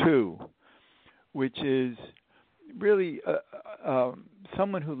number 2, which is really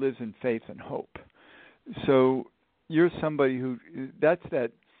someone who lives in faith and hope. So you're somebody who that's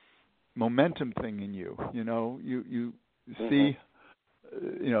that momentum thing in you. You see.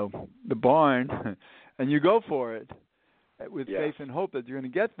 The barn, and you go for it with faith and hope that you're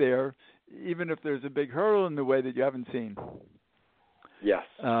going to get there, even if there's a big hurdle in the way that you haven't seen. Yes.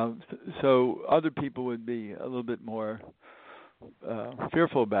 So other people would be a little bit more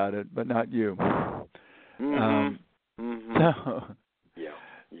fearful about it, but not you. Mm-hmm. So, yeah.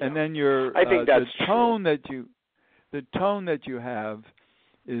 And then I think that's the tone that you have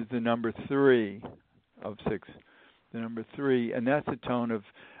is the number 3 of 6. The number 3, and that's the tone of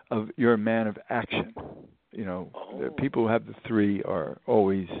you're a man of action. The people who have the 3 are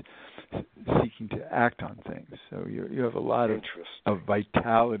always seeking to act on things. So you have a lot of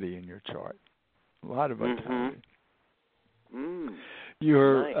vitality in your chart. A lot of vitality.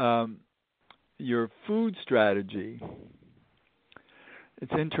 Mm-hmm. Your food strategy.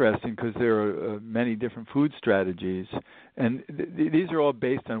 It's interesting because there are many different food strategies, and these are all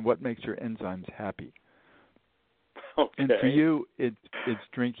based on what makes your enzymes happy. Okay. And for you, it's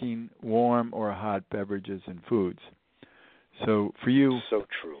drinking warm or hot beverages and foods. So for you, so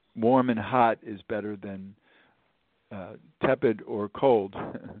true. Warm and hot is better than tepid or cold.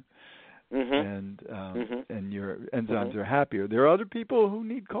 Mm-hmm. And your enzymes are happier. There are other people who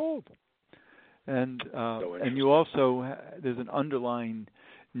need cold, and you also there's an underlying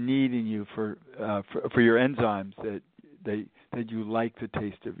need in you for your enzymes that you like the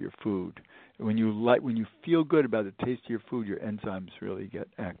taste of your food. When you feel good about the taste of your food, your enzymes really get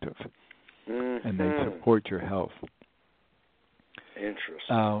active, and they support your health.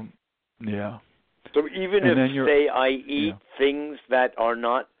 Interesting. Yeah. So even if, say, I eat things that are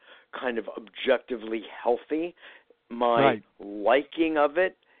not kind of objectively healthy, my liking of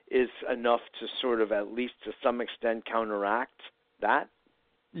it is enough to sort of, at least to some extent, counteract that?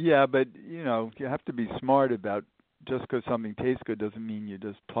 Yeah, but you have to be smart about just because something tastes good doesn't mean you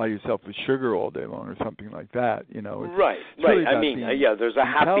just ply yourself with sugar all day long or something like that. It's right. really I mean, there's a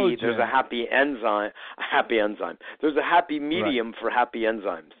happy enzyme. There's a happy medium for happy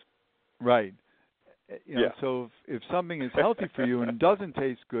enzymes. Right. So if something is healthy for you and doesn't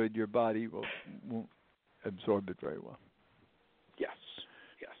taste good, your body won't absorb it very well. Yes.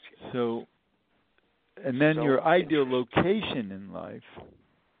 So, and then your ideal location in life.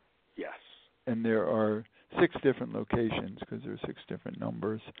 Yes. And there are 6 different locations because there are 6 different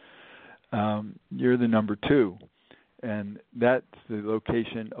numbers. You're the number 2, and that's the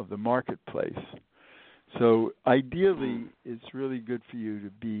location of the marketplace. So ideally, it's really good for you to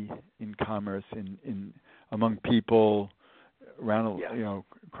be in commerce, in among people, around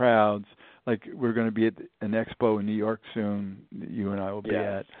crowds. Like we're going to be at an expo in New York soon. You and I will be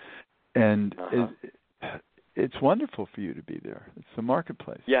at, and it's wonderful for you to be there. It's the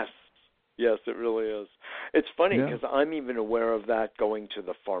marketplace. Yes, it really is. It's funny because I'm even aware of that going to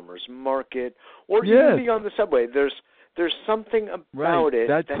the farmer's market or even being on the subway. There's something about it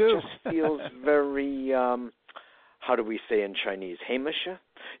that just feels very, how do we say in Chinese, heimische?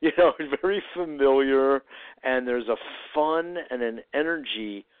 Very familiar, and there's a fun and an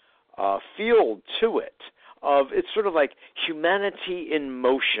energy feel to it. It's sort of like humanity in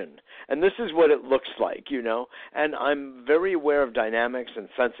motion, and this is what it looks like, and I'm very aware of dynamics and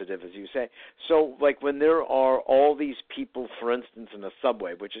sensitive, as you say. So, like when there are all these people, for instance, in a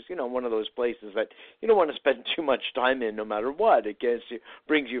subway, which is, one of those places that you don't want to spend too much time in no matter what. It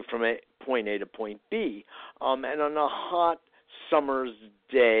brings you from point A to point B, and on a hot summer's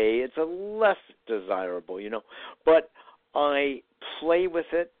day, it's a less desirable, but I play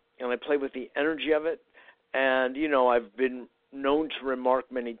with it, and I play with the energy of it. And, I've been known to remark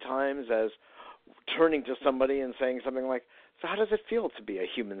many times as turning to somebody and saying something like, so how does it feel to be a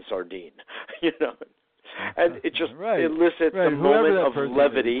human sardine? And it just elicits a moment of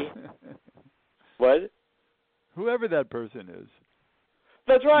levity. What? Whoever that person is.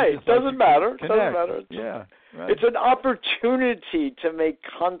 That's right. Doesn't matter. Yeah. Right. It's an opportunity to make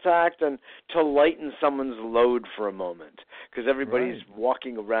contact and to lighten someone's load for a moment because everybody's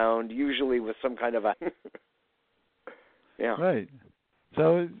walking around usually with some kind of a Right.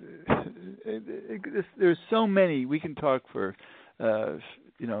 So there's so many. We can talk for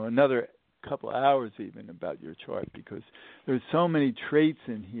another couple hours even about your chart because there's so many traits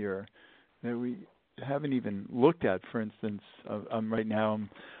in here that we haven't even looked at. For instance, I'm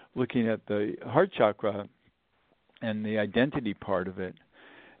looking at the heart chakra and the identity part of it,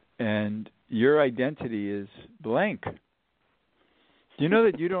 and your identity is blank. Do you know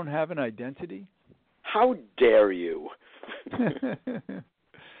that you don't have an identity? How dare you?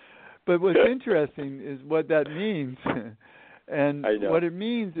 But what's interesting is what that means. And what it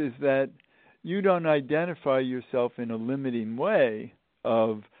means is that you don't identify yourself in a limiting way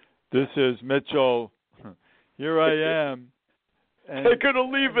of, this is Mitchell, here I am. And I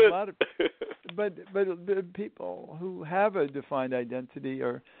couldn't leave it. But the people who have a defined identity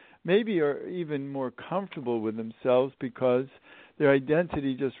are even more comfortable with themselves because their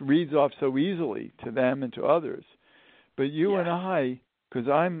identity just reads off so easily to them and to others. But you and I, because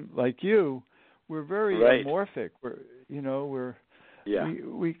I'm like you, we're very amorphic.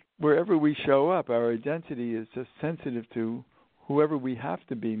 We wherever we show up, our identity is just sensitive to whoever we have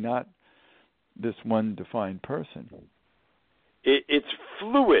to be, not this one defined person. It's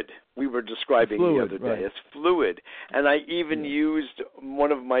fluid. We were describing the other day. Right. It's fluid. And I even used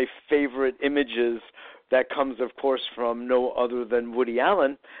one of my favorite images that comes, of course, from no other than Woody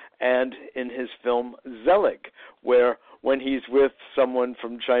Allen and in his film Zelig, where when he's with someone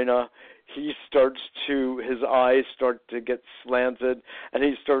from China, his eyes start to get slanted, and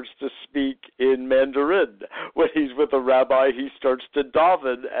he starts to speak in Mandarin. When he's with a rabbi, he starts to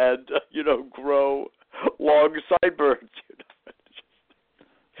daven and, grow long sideburns.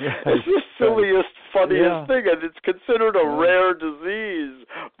 It's the silliest, funniest thing, and it's considered a rare disease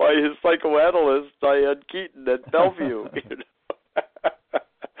by his psychoanalyst, Diane Keaton at Bellevue.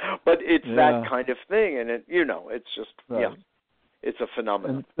 But it's that kind of thing, and it's just, it's a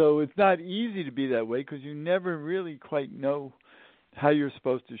phenomenon. And so it's not easy to be that way because you never really quite know how you're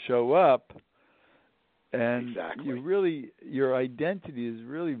supposed to show up. And your identity is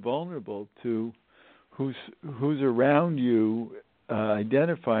really vulnerable to who's around you,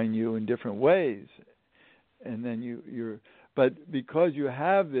 identifying you in different ways. And then but because you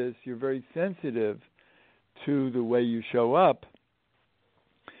have this, you're very sensitive to the way you show up,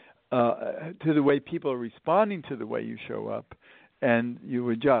 to the way people are responding to the way you show up, and you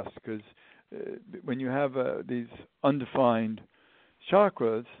adjust because when you have these undefined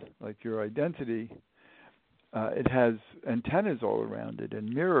chakras, like your identity, it has antennas all around it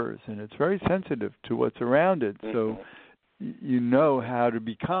and mirrors, and it's very sensitive to what's around it. Mm-hmm. So you know how to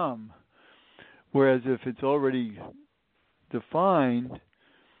become. Whereas if it's already defined,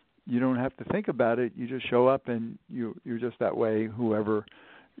 you don't have to think about it. You just show up, and you're just that way, whoever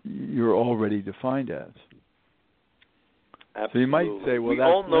you're already defined as. Absolutely. So you might say, well, we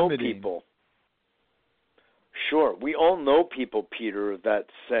all know limiting. People. Sure. We all know people, Peter, that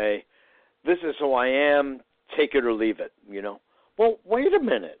say, this is who I am, take it or leave it, you know. Well, wait a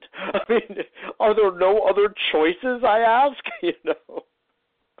minute. I mean, are there no other choices, I ask, you know?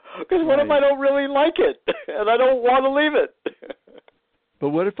 Because what if I don't really like it, and I don't want to leave it? But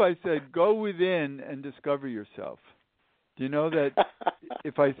what if I said, go within and discover yourself? Do you know that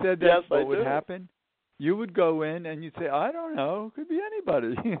if I said that, yes, what would happen? You would go in and you'd say, I don't know, it could be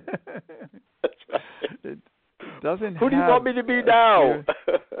anybody. That's right. It doesn't Who do you want me to be now?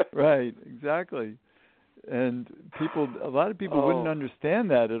 Right, exactly. And a lot of people wouldn't understand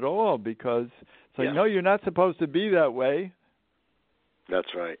that at all, because it's like, no, you're not supposed to be that way.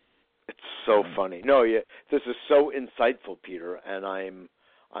 That's right. It's so funny. No, this is so insightful, Peter, and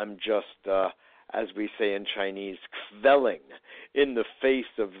I'm just, as we say in Chinese, quelling in the face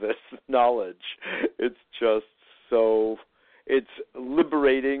of this knowledge. It's just so, it's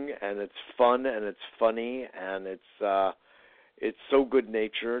liberating, and it's fun, and it's funny, and it's so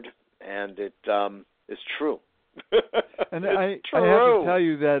good-natured, and it is true. And I have to tell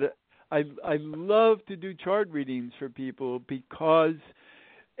you that I love to do chart readings for people, because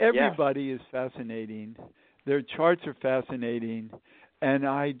everybody is fascinating. Their charts are fascinating, and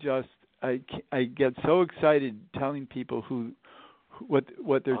I get so excited telling people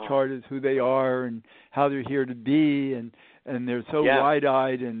what their chart is, who they are, and how they're here to be, and they're so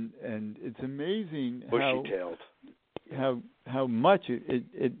wide-eyed, and it's amazing how much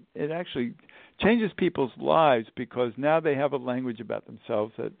it actually changes people's lives, because now they have a language about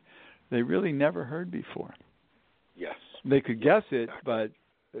themselves that they really never heard before. Yes. They could guess it, but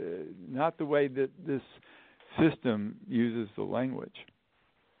not the way that this system uses the language.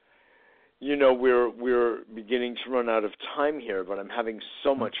 You know, we're beginning to run out of time here, but I'm having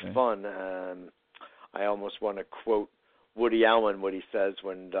so much fun. I almost want to quote Woody Allen, what he says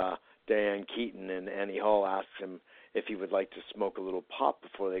when Diane Keaton and Annie Hall asks him if he would like to smoke a little pot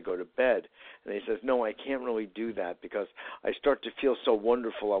before they go to bed. And he says, no, I can't really do that, because I start to feel so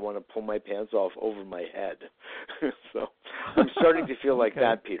wonderful I want to pull my pants off over my head. So I'm starting to feel like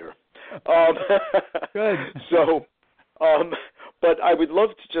that, Peter. Good. So, but I would love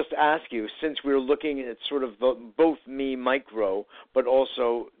to just ask you, since we're looking at sort of both me, micro, but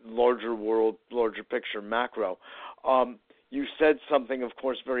also larger world, larger picture, macro, you said something, of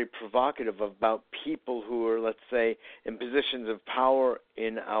course, very provocative about people who are, let's say, in positions of power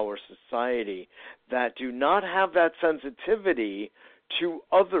in our society that do not have that sensitivity to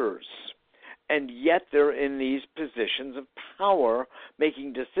others, and yet they're in these positions of power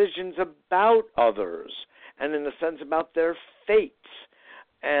making decisions about others and, in a sense, about their fates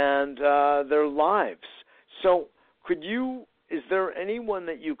and their lives. So is there anyone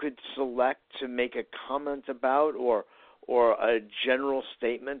that you could select to make a comment about, or a general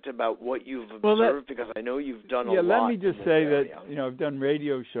statement about what you've observed? Because I know you've done a lot. Yeah, let me just say that, I've done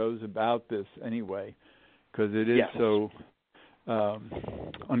radio shows about this anyway, because it is so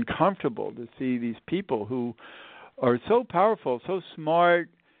uncomfortable to see these people who are so powerful, so smart,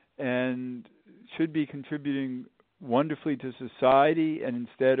 and should be contributing wonderfully to society, and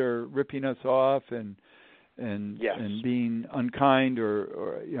instead are ripping us off and being unkind,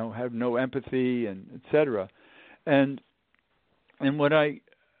 or have no empathy, and et cetera. And what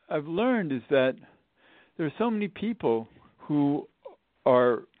I've learned is that there are so many people who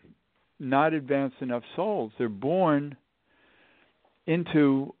are not advanced enough souls. They're born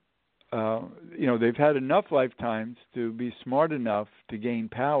into, they've had enough lifetimes to be smart enough to gain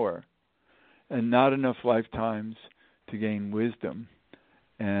power, and not enough lifetimes to gain wisdom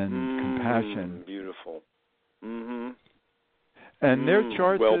and compassion. Beautiful. Mm-hmm. And their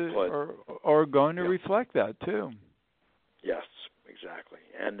charts are going to reflect that too. Yes, exactly.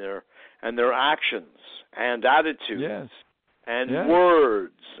 And their actions and attitudes, and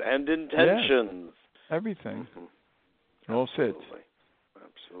words and intentions, everything. It all fits.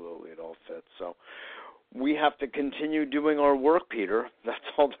 Absolutely, it all fits. So we have to continue doing our work, Peter. That's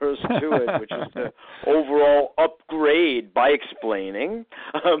all there is to it, which is to overall upgrade by explaining,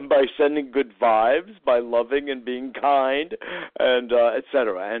 by sending good vibes, by loving and being kind, and et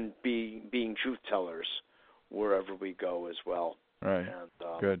cetera, and being truth tellers wherever we go as well. Right.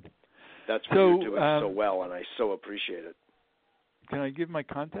 And, good. That's what you're doing so well, and I so appreciate it. can I give my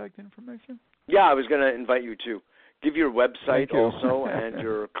contact information? Yeah, I was going to invite you to give your website Thank you. also and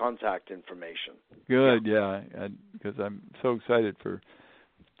your contact information. Good, yeah, because I'm so excited to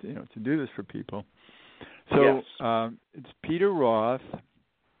do this for people. So yes. It's Peter Roth,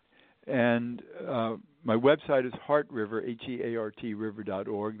 and my website is Heart River, HEART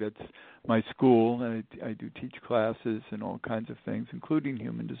River.org. That's my school, and I do teach classes and all kinds of things, including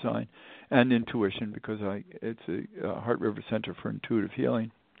human design and intuition, because it's a Heart River Center for Intuitive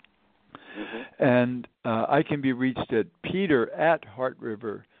Healing. Mm-hmm. And I can be reached at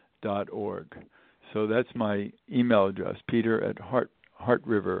peter@heartriver.org. So that's my email address,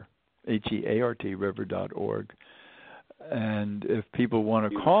 peter@heartriver, HEART River.org. And if people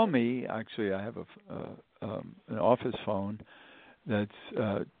want to call me, actually I have an office phone that's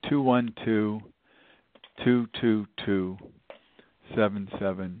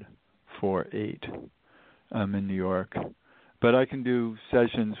 212-222-7748. I'm in New York. But I can do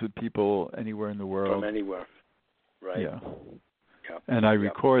sessions with people anywhere in the world. From anywhere, right? Yeah. Yep. And I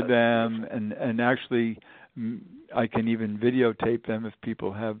record them, beautiful. and actually I can even videotape them if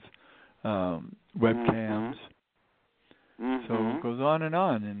people have webcams. Mm-hmm. So it goes on, and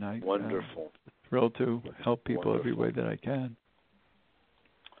I'm wonderful. Thrilled to help people every way that I can.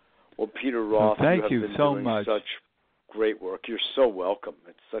 Well, Peter Roth, thank you have been so doing much. Such great work. You're so welcome.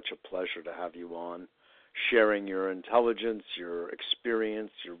 It's such a pleasure to have you on, sharing your intelligence, your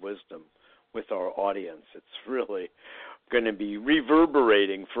experience, your wisdom with our audience. It's really going to be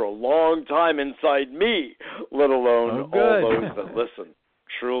reverberating for a long time inside me, let alone all those that listen.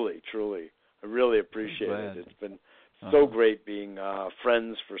 Truly, truly. I really appreciate it. It's been so great being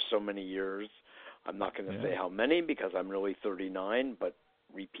friends for so many years. I'm not going to say how many because I'm really 39, but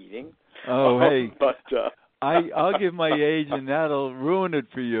repeating. Oh, hey. But I'll give my age, and that'll ruin it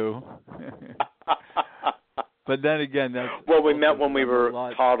for you. But then again, that's... Well, we met when we were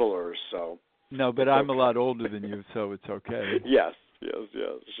toddlers, so... No, but I'm a lot older than you, so it's okay. Yes, sure.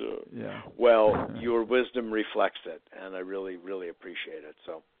 Yeah. Well, your wisdom reflects it, and I really, really appreciate it.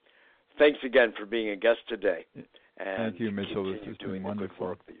 So thanks again for being a guest today. And thank you, Mitchell. This has doing been wonderful. The good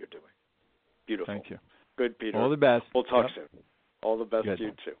work that you're doing. Beautiful. Thank you. Good, Peter. All the best. We'll talk soon. All the best Good. to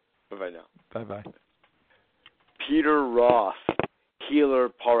you, too. Bye-bye now. Bye-bye. Peter Roth, healer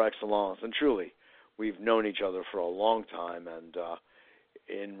par excellence. And truly, we've known each other for a long time, and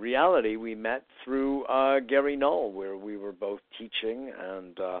in reality, we met through Gary Null, where we were both teaching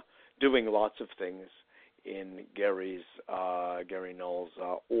and doing lots of things in Gary Null's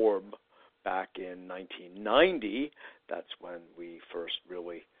orb back in 1990. That's when we first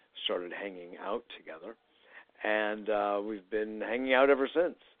really started hanging out together, and we've been hanging out ever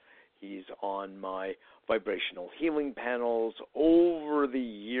since. He's on my vibrational healing panels over the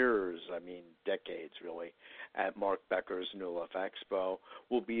years, decades really, at Mark Becker's New Life Expo.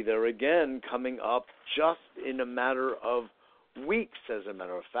 We'll be there again coming up just in a matter of weeks, as a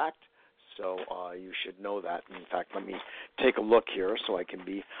matter of fact. So you should know that. In fact, let me take a look here so I can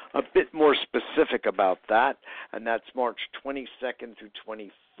be a bit more specific about that. And that's March 22nd through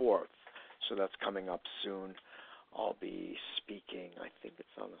 24th. So that's coming up soon. I'll be speaking, I think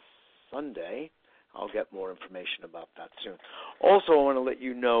it's on a Sunday. I'll get more information about that soon. Also, I want to let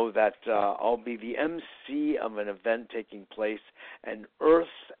you know that I'll be the MC of an event taking place, an Earth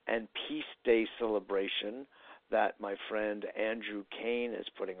and Peace Day celebration that my friend Andrew Kane is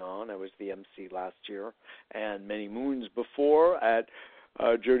putting on. I was the MC last year and many moons before at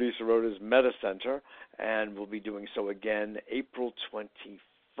Jody Sirota's Meta Center, and we'll be doing so again April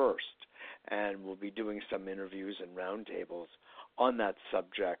 21st. And we'll be doing some interviews and roundtables on that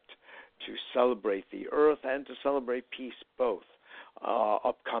subject to celebrate the Earth and to celebrate peace, both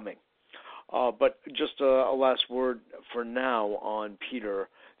upcoming. But just a last word for now on Peter.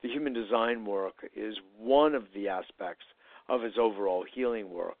 The human design work is one of the aspects of his overall healing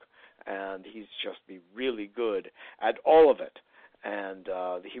work, and he's just be really good at all of it. And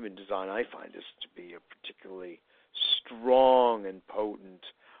the human design, I find, is to be a particularly strong and potent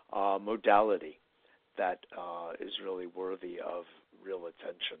modality that is really worthy of real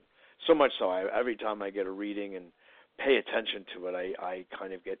attention. So much so, every time I get a reading and pay attention to it, I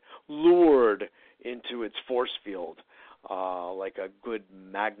kind of get lured into its force field like a good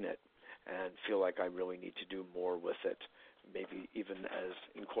magnet and feel like I really need to do more with it, maybe even as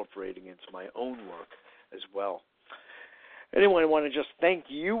incorporating into my own work as well. Anyway, I want to just thank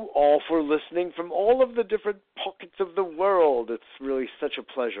you all for listening from all of the different pockets of the world. It's really such a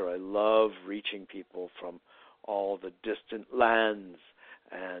pleasure. I love reaching people from all the distant lands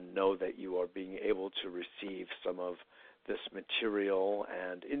and know that you are being able to receive some of this material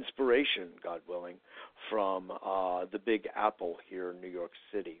and inspiration, God willing, from the Big Apple here in New York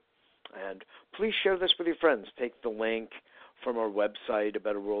City. And please share this with your friends. Take the link from our website,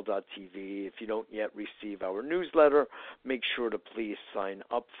 abetterworld.tv. If you don't yet receive our newsletter, make sure to please sign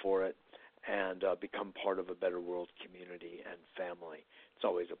up for it and become part of a Better World community and family. It's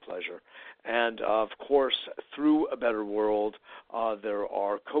always a pleasure. And, of course, through A Better World, there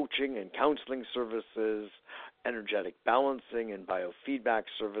are coaching and counseling services, energetic balancing and biofeedback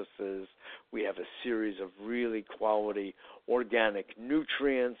services. We have a series of really quality organic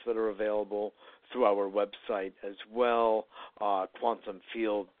nutrients that are available through our website as well, quantum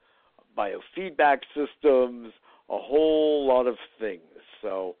field biofeedback systems, a whole lot of things.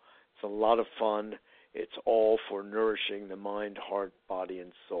 So it's a lot of fun. It's all for nourishing the mind, heart, body,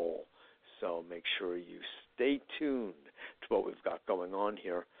 and soul. So make sure you stay tuned to what we've got going on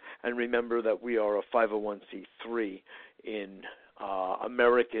here. And remember that we are a 501c3 in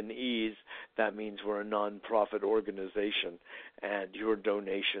Americanese. That means we're a nonprofit organization, and your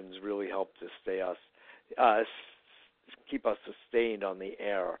donations really help to keep us sustained on the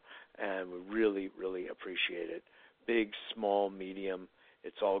air, and we really, really appreciate it. Big, small, medium,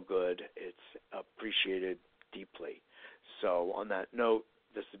 it's all good. It's appreciated deeply. So on that note,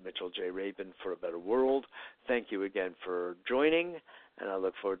 this is Mitchell J. Rabin for A Better World. Thank you again for joining, and I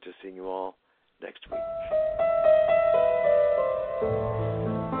look forward to seeing you all next week.